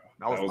popped him, bro.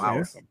 That was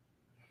awesome.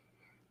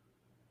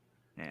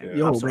 Man,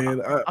 Yo,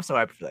 man, I'm so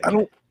happy for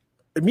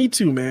that. Me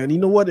too, man. You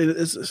know what?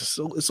 It's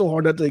so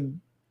hard not to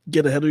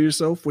get ahead of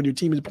yourself when your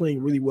team is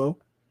playing really well.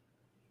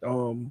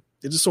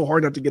 It's just so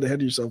hard not to get ahead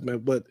of yourself, man.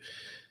 But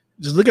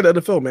just look at the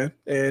NFL, man,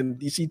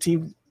 and you see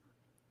teams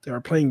that are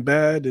playing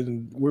bad,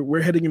 and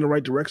we're heading in the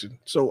right direction.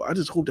 So I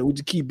just hope that we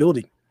just keep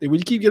building. If we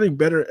keep getting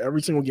better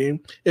every single game.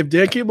 If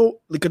Dan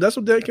Campbell, because that's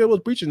what Dan Campbell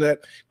is preaching,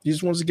 that he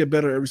just wants to get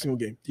better every single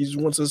game. He just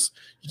wants us,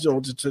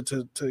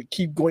 to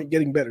keep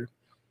getting better.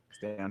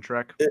 Stay on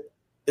track.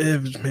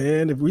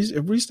 If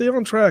we stay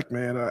on track,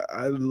 man,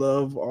 I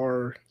love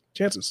our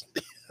chances.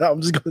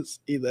 I'm just gonna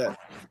say that.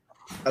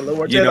 I love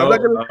our chances. I'm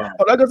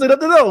not gonna say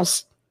nothing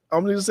else.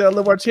 I'm gonna say I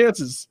love our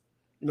chances.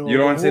 You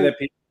don't want to say that.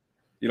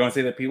 You don't want to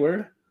say that P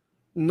word.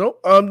 No,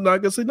 I'm not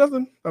gonna say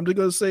nothing. I'm just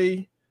gonna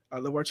say I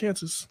love our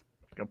chances.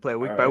 Gonna play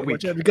week by week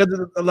because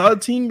a lot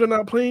of teams are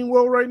not playing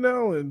well right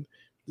now, and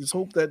just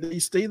hope that they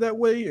stay that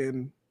way.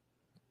 And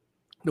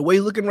the way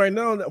looking right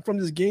now from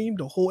this game,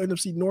 the whole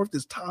NFC North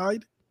is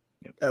tied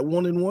at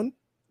 1-1.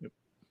 Yep.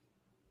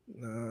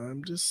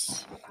 I'm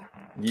just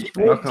keep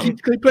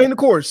playing the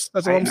course.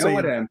 That's all I'm saying.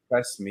 What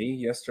impressed me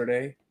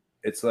yesterday?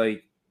 It's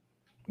like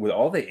with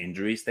all the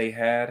injuries they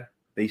had,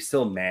 they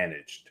still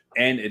managed,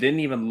 and it didn't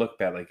even look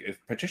bad. Like if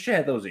Patricia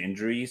had those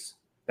injuries,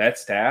 that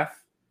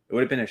staff, it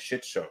would have been a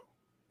shit show.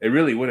 It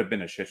really would have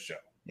been a shit show.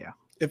 Yeah.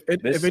 If any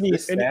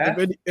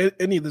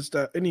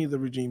of the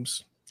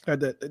regimes had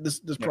this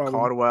problem,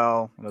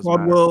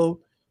 Caldwell,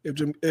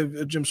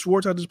 if Jim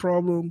Schwartz had this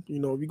problem,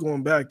 if you're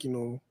going back,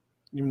 even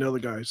the other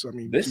guys. I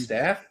mean, this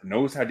staff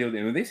knows how to deal with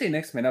it. When they say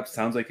next man up,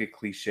 sounds like a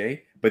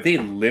cliche, but they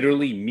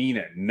literally mean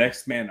it.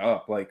 Next man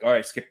up. Like, all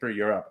right, Skipper,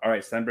 you're up. All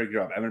right, Stenberg,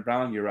 you're up. Evan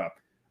Brown, you're up.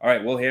 All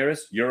right, Will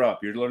Harris, you're up.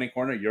 You're learning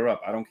corner, you're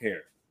up. I don't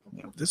care.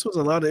 This was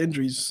a lot of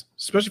injuries,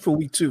 especially for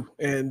week 2,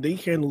 and they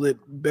handled it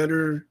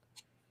better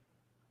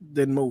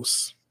than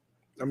most.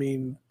 I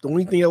mean, the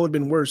only thing that would have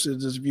been worse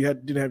is if you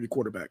didn't have your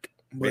quarterback.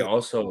 But they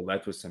also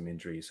left with some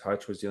injuries.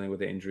 Hutch was dealing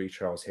with an injury.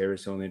 Charles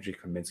Harris on injury.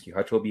 Kaminsky.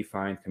 Hutch will be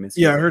fine.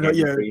 Kaminsky. I heard that.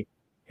 Yeah.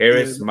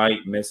 Harris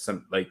might miss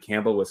some. Like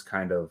Campbell was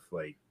kind of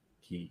like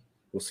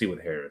we'll see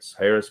with Harris.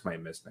 Harris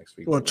might miss next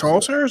week. Well,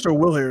 Charles Harris or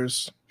Will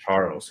Harris?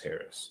 Charles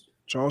Harris.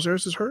 Charles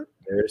Harris is hurt?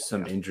 There's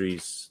some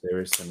injuries.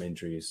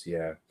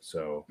 Yeah.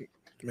 So,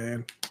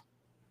 man.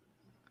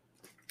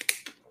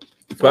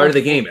 It's part of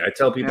the game. I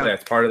tell people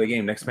that's part of the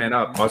game. Next man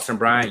up. Austin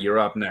Bryant, you're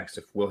up next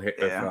if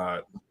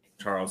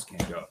Charles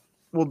can't go.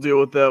 We'll deal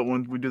with that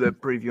when we do that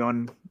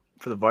preview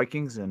for the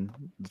Vikings and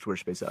the Twitter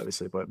space,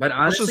 obviously. But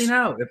honestly,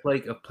 now if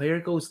like a player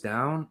goes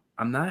down,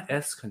 I'm not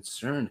as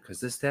concerned because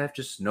this staff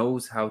just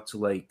knows how to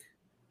like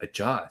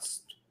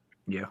adjust.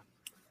 Yeah.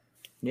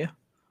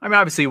 I mean,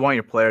 obviously, you want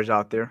your players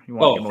out there. You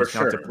want your most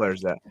talented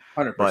players that.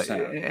 100%. But,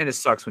 and it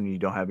sucks when you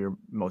don't have your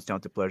most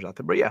talented players out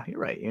there. But yeah, you're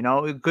right.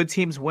 Good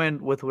teams win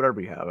with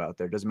whatever you have out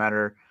there. It doesn't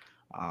matter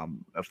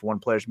if one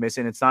player's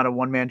missing. It's not a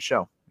one-man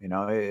show.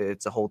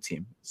 It's a whole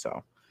team.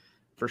 So,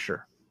 for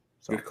sure.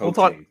 So good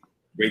coaching.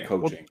 Great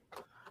coaching.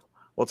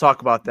 We'll we'll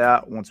talk about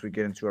that once we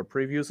get into our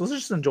previews. Let's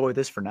just enjoy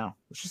this for now.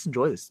 Let's just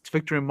enjoy this. It's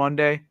Victory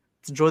Monday.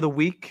 Let's enjoy the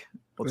week.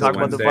 We'll talk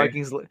about the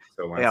Vikings.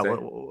 Yeah,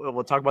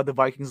 we'll talk about the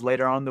Vikings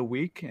later on in the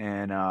week,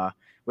 and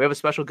we have a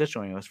special guest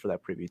joining us for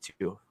that preview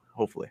too,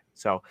 hopefully.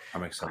 So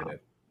I'm excited.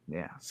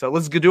 Yeah. So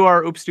let's do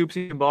our Oops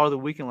Doopsie and Ball of the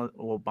Week, and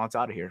we'll bounce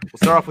out of here. We'll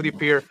start off with you,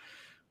 Pierre.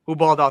 Who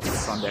balled out this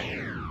Sunday?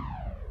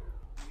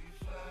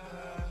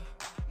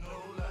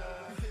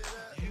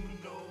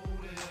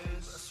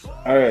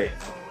 All right.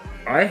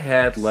 I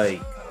had like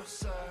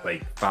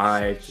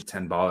 5 to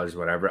 10 ballers,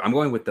 whatever. I'm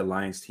going with the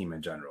Lions team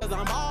in general.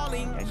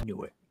 I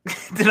knew it.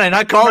 Did I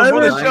not call it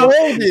for the show?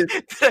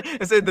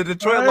 I said the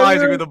Detroit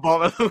Lions are going to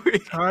ball of the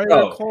week.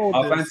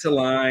 Offensive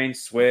line,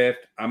 Swift,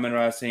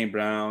 Amon-Ra St.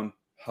 Brown,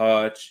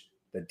 Hutch,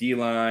 the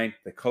D-line,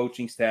 the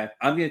coaching staff.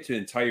 I'm getting to the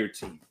entire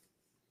team.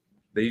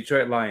 The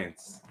Detroit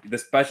Lions. The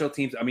special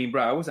teams. I mean,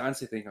 bro, I was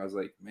honestly thinking, I was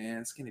like,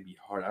 man, it's going to be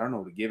hard. I don't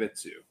know who to give it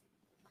to.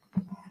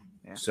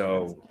 Yeah,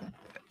 so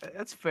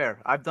that's fair.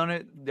 I've done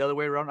it the other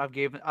way around. I've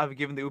given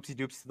the oopsie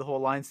doops to the whole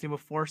Lions team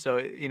before. So,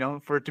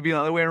 for it to be the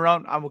other way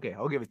around, I'm okay.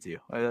 I'll give it to you.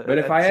 But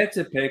if I had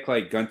to pick,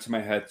 gun to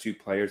my head, 2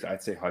 players,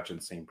 I'd say Hutch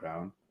and St.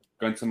 Brown.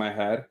 Gun to my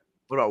head.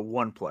 What about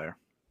one player?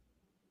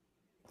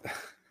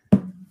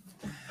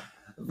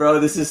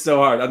 Bro, this is so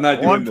hard. I'm not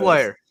doing one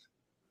player.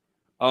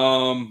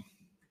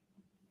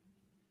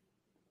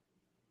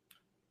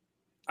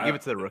 Give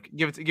it to the rookie.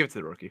 Give it to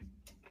the rookie.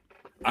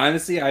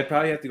 Honestly, I'd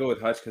probably have to go with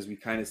Hutch because we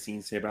kind of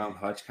seen St. Brown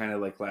Hutch kind of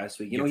like last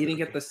week. He didn't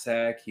get the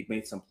sack. He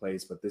made some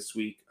plays, but this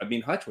week,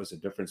 Hutch was a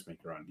difference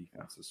maker on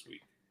defense this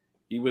week.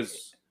 He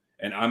was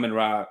an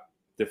Amon-Ra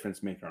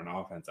difference maker on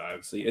offense.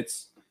 Obviously,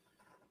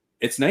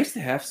 it's nice to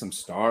have some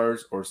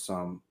stars or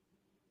some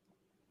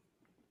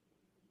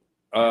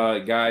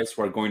guys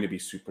who are going to be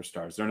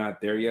superstars. They're not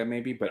there yet,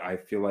 maybe, but I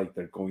feel like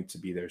they're going to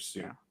be there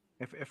soon.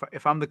 Yeah.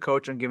 If I'm the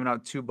coach, I'm giving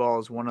out 2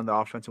 balls, one on the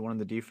offense and one on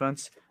the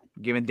defense.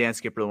 Giving Dan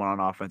Skipper the one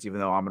on offense, even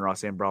though Amon-Ra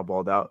St. Brown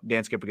balled out.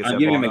 Dan Skipper gets. I'm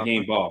giving him a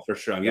game ball for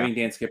sure. I'm giving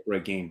Dan Skipper a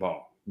game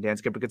ball. Dan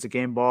Skipper gets a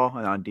game ball,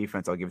 and on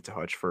defense, I'll give it to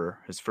Hutch for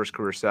his first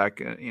career sack.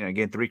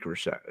 Again,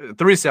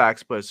 3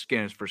 sacks, but it's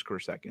getting his first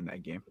career sack in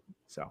that game.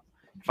 So,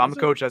 if I'm the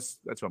coach, that's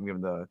what I'm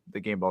giving the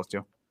game balls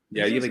to.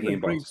 Yeah, you give the game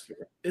balls.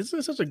 Isn't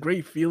it such a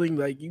great feeling?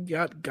 Like you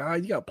got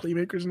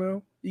playmakers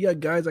now. You got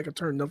guys that can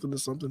turn nothing to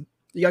something.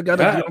 You got guys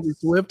like DeAndre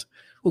Swift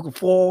who can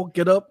fall,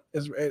 get up,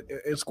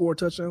 and score a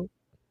touchdown.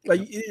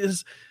 Like it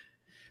is.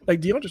 Like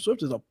DeAndre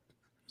Swift is a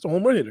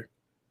home run hitter.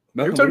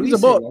 Every time he's a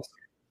ball.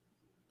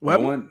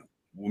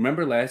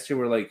 Remember last year,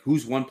 we're like,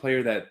 who's one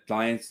player that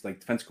Lions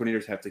defense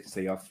coordinators have to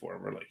stay up for?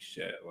 We're like,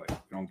 shit, we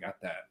don't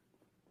got that.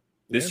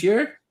 This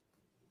year?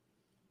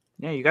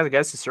 Yeah, you got the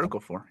guys to circle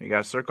for. You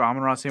got to circle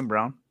Amon-Ra St.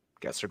 Brown.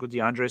 You got to circle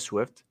DeAndre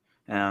Swift.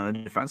 And on the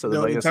defense of the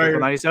league, circle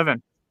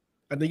 97.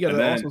 I think you got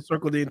to also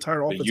circle the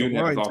entire offensive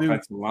line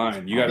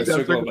too. You got to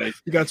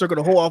circle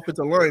the whole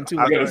offensive line too.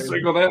 You got to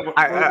circle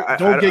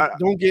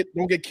that.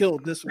 Don't get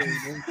killed this way.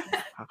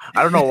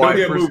 I don't know why. Don't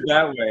get moved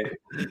that way.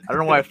 I don't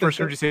know why I first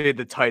heard you say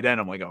the tight end.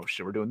 I'm like, oh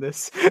shit, we're doing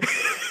this. The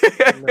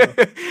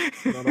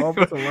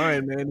offensive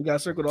line, man. You got to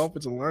circle the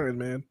offensive line,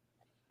 man.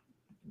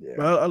 Yeah,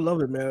 but I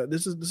love it, man.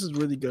 This is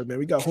really good, man.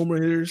 We got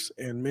homer hitters,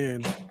 and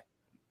man,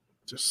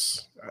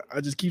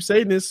 I just keep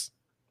saying this.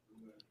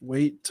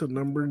 Wait till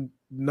number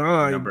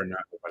 9. Number 9,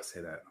 if I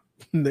say that.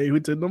 They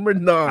went to number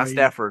 9. Not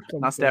Stafford.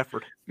 Not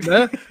Stafford.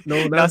 No,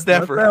 not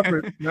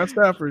Stafford. Not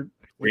Stafford.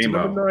 Wait till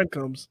number 9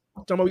 comes.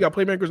 Talking about we got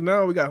playmakers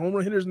now. We got home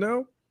run hitters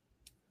now.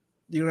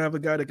 You don't have a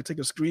guy that can take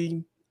a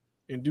screen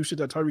and do shit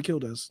that Tyreek Hill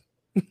does.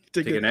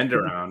 Take an end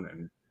around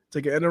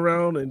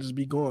and just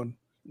be gone.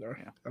 Yeah.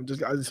 I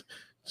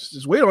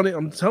just wait on it.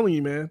 I'm telling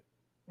you, man.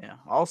 Yeah.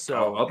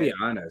 Also, I'll be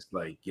honest.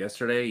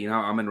 Yesterday,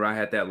 Amon-Ra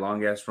had that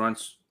long ass run.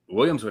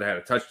 Williams would have had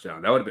a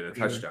touchdown. That would have been a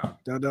touchdown.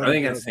 I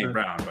think that's St.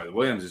 Brown, but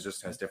Williams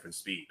just has different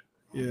speed.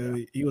 Yeah,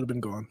 he would have been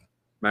gone.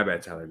 My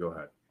bad, Tyler. Go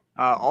ahead.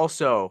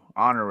 Also,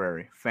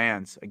 honorary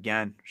fans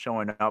again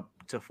showing up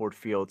to Ford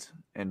Field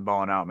and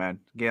balling out, man.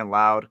 Getting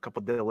loud. A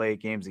couple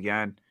delayed games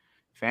again.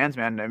 Fans,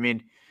 man. I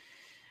mean,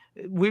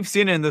 we've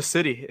seen it in the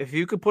city. If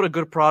you could put a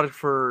good product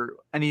for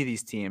any of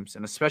these teams,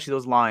 and especially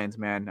those Lions,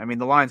 man. I mean,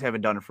 the Lions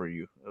haven't done it for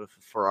you,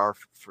 for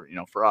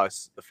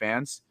us, the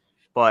fans,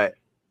 but.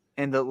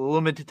 In the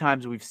limited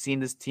times we've seen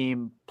this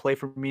team play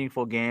for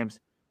meaningful games,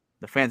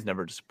 the fans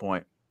never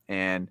disappoint.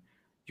 And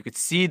you could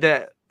see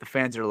that the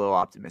fans are a little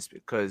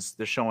optimistic because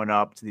they're showing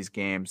up to these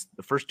games.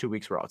 The first 2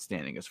 weeks were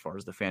outstanding as far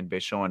as the fan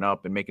base showing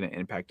up and making an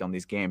impact on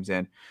these games.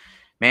 And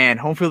man,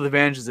 home field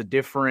advantage is a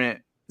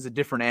different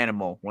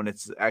animal when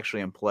it's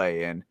actually in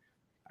play. And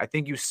I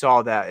think you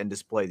saw that in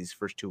display these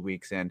first 2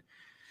 weeks. And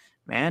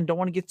man, don't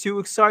want to get too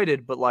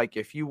excited, but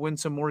if you win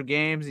some more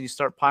games and you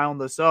start piling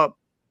this up,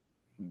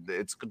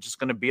 it's just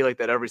going to be like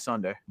that every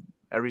Sunday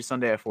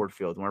at Ford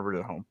Field, whenever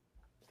they're home.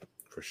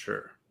 For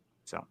sure.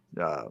 So,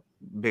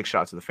 big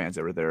shout to the fans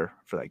that were there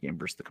for that game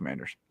versus the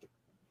Commanders.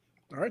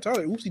 All right,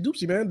 Tyler, oopsie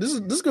doopsie, man. This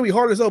is going to be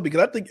hard as hell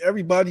because I think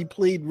everybody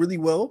played really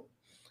well.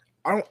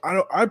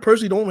 I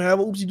personally don't have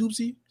an oopsie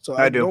doopsie, so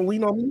I don't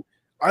lean on me.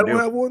 I don't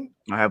have one.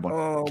 I have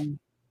one.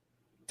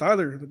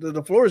 Tyler,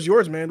 the floor is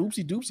yours, man.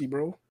 Oopsie doopsie,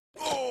 bro.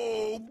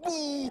 Oh,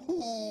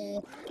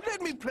 boo-hoo.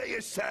 Let me play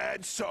a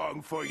sad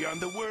song for you on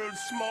the world's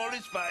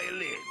smallest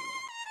violin.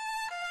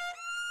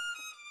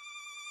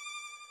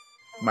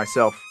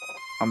 Myself,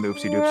 I'm the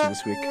oopsie doopsie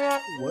this week.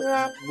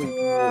 What?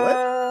 Wait,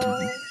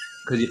 what?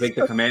 Because you picked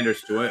the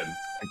Commanders to win.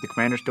 Like the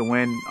Commanders to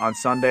win on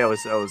Sunday, I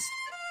was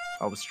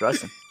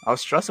stressing. I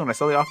was stressing when I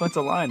saw the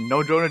offensive line.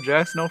 No Jonah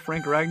Jackson, no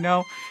Frank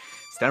Ragnow.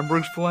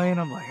 Stenberg's playing.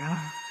 I'm like,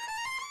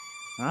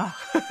 I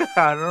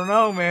don't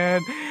know,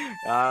 man.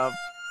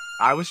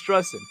 I was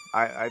stressing.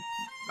 I'm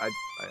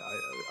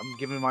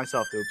giving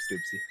myself the oops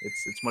doopsie.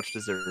 It's much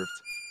deserved.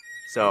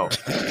 So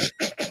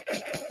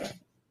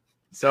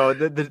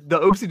the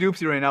oopsie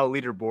doopsie right now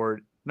leaderboard,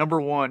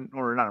 number one,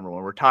 or not number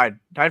one, we're tied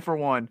for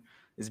one,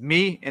 is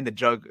me and the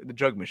jug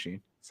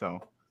machine.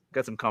 So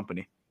got some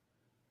company.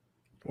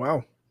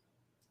 Wow.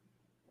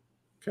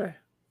 Okay.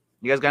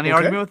 You guys got any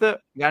argument with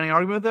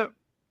it?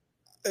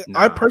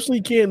 No. I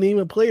personally can't name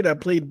a play that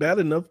played bad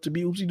enough to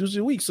be oopsie doopsie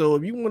week. So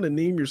if you want to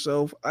name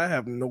yourself, I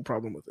have no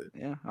problem with it.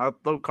 Yeah, I'll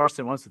throw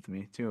Carson Wentz with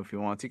me too if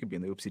you want. He could be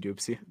in the oopsie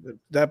doopsie.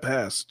 That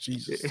pass,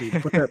 Jesus,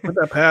 dude, put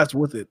that pass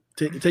with it.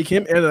 Take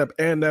him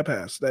and that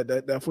pass,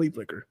 that flea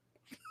flicker.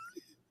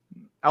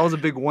 I was a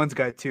big Wentz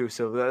guy too,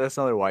 so that's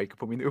another why you could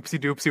put me in the oopsie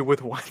doopsie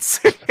with Wentz.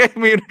 I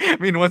mean,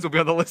 Wentz will be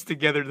on the list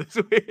together this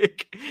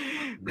week.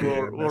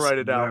 We'll write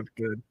it out.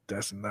 Good.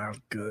 That's not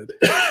good.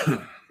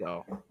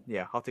 So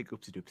yeah, I'll take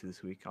oopsie doopsie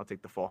this week. I'll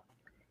take the fall.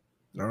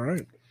 All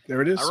right,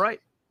 there it is. All right.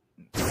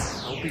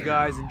 Hope you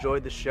guys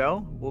enjoyed the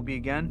show. We'll be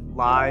again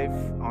live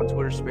on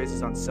Twitter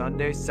Spaces on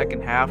Sunday,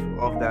 second half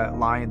of that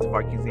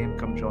Lions-Vikings game.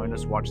 Come join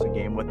us, watch the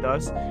game with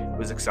us. It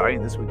was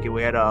exciting this week.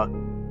 We had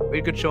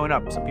good showing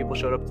up. Some people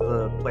showed up to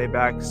the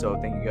playback, so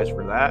thank you guys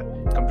for that.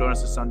 Come join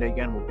us this Sunday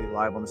again. We'll be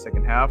live on the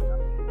second half,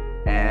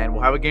 and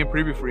we'll have a game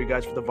preview for you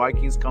guys for the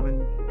Vikings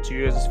coming to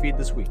your guys' feed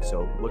this week.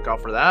 So look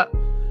out for that.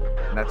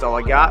 And that's all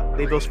I got.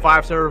 Leave those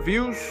 5-star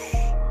reviews.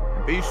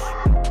 Peace.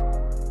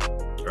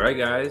 All right,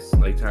 guys.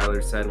 Like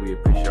Tyler said, we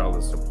appreciate all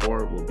the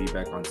support. We'll be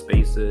back on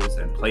Spaces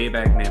and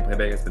Playback. Man,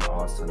 Playback has been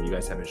awesome. You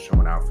guys have been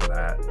showing out for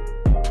that.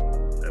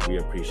 And we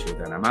appreciate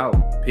that. I'm out.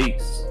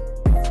 Peace.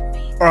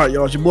 All right,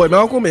 y'all. It's your boy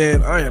Malcolm,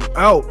 and I am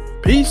out.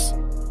 Peace.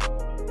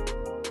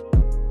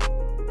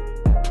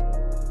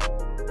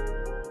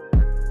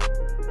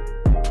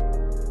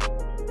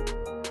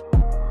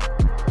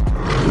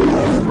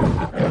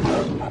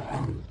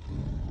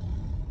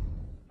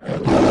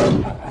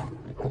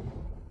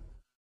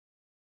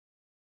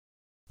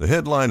 The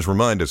headlines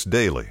remind us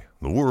daily,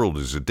 the world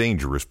is a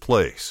dangerous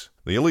place.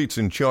 The elites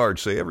in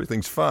charge say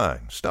everything's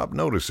fine, stop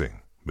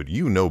noticing. But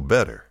you know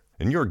better.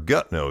 And your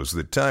gut knows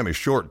that time is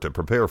short to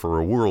prepare for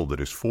a world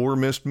that is 4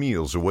 missed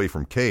meals away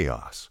from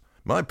chaos.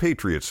 My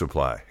Patriot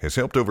Supply has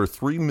helped over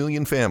 3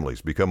 million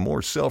families become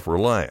more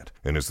self-reliant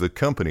and is the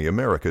company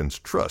Americans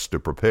trust to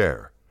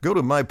prepare. Go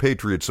to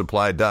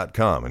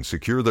MyPatriotSupply.com and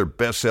secure their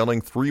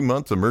best-selling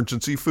 3-month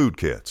emergency food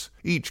kits.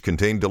 Each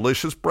contain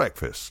delicious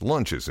breakfasts,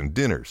 lunches, and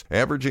dinners,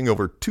 averaging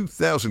over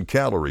 2,000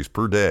 calories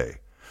per day.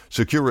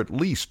 Secure at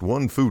least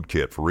 1 food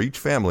kit for each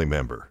family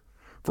member.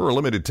 For a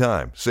limited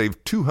time,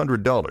 save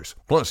 $200,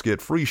 plus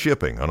get free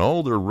shipping on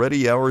all their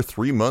Ready Hour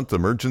 3-month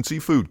emergency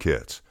food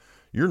kits.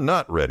 You're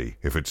not ready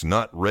if it's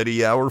not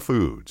Ready Hour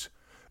Foods.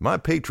 My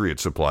Patriot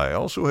Supply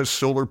also has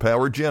solar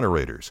power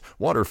generators,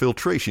 water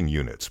filtration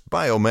units,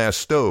 biomass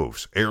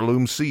stoves,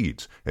 heirloom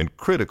seeds, and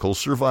critical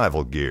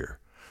survival gear.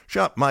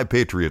 Shop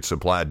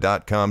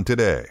MyPatriotSupply.com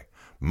today.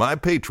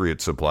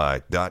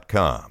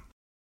 MyPatriotSupply.com.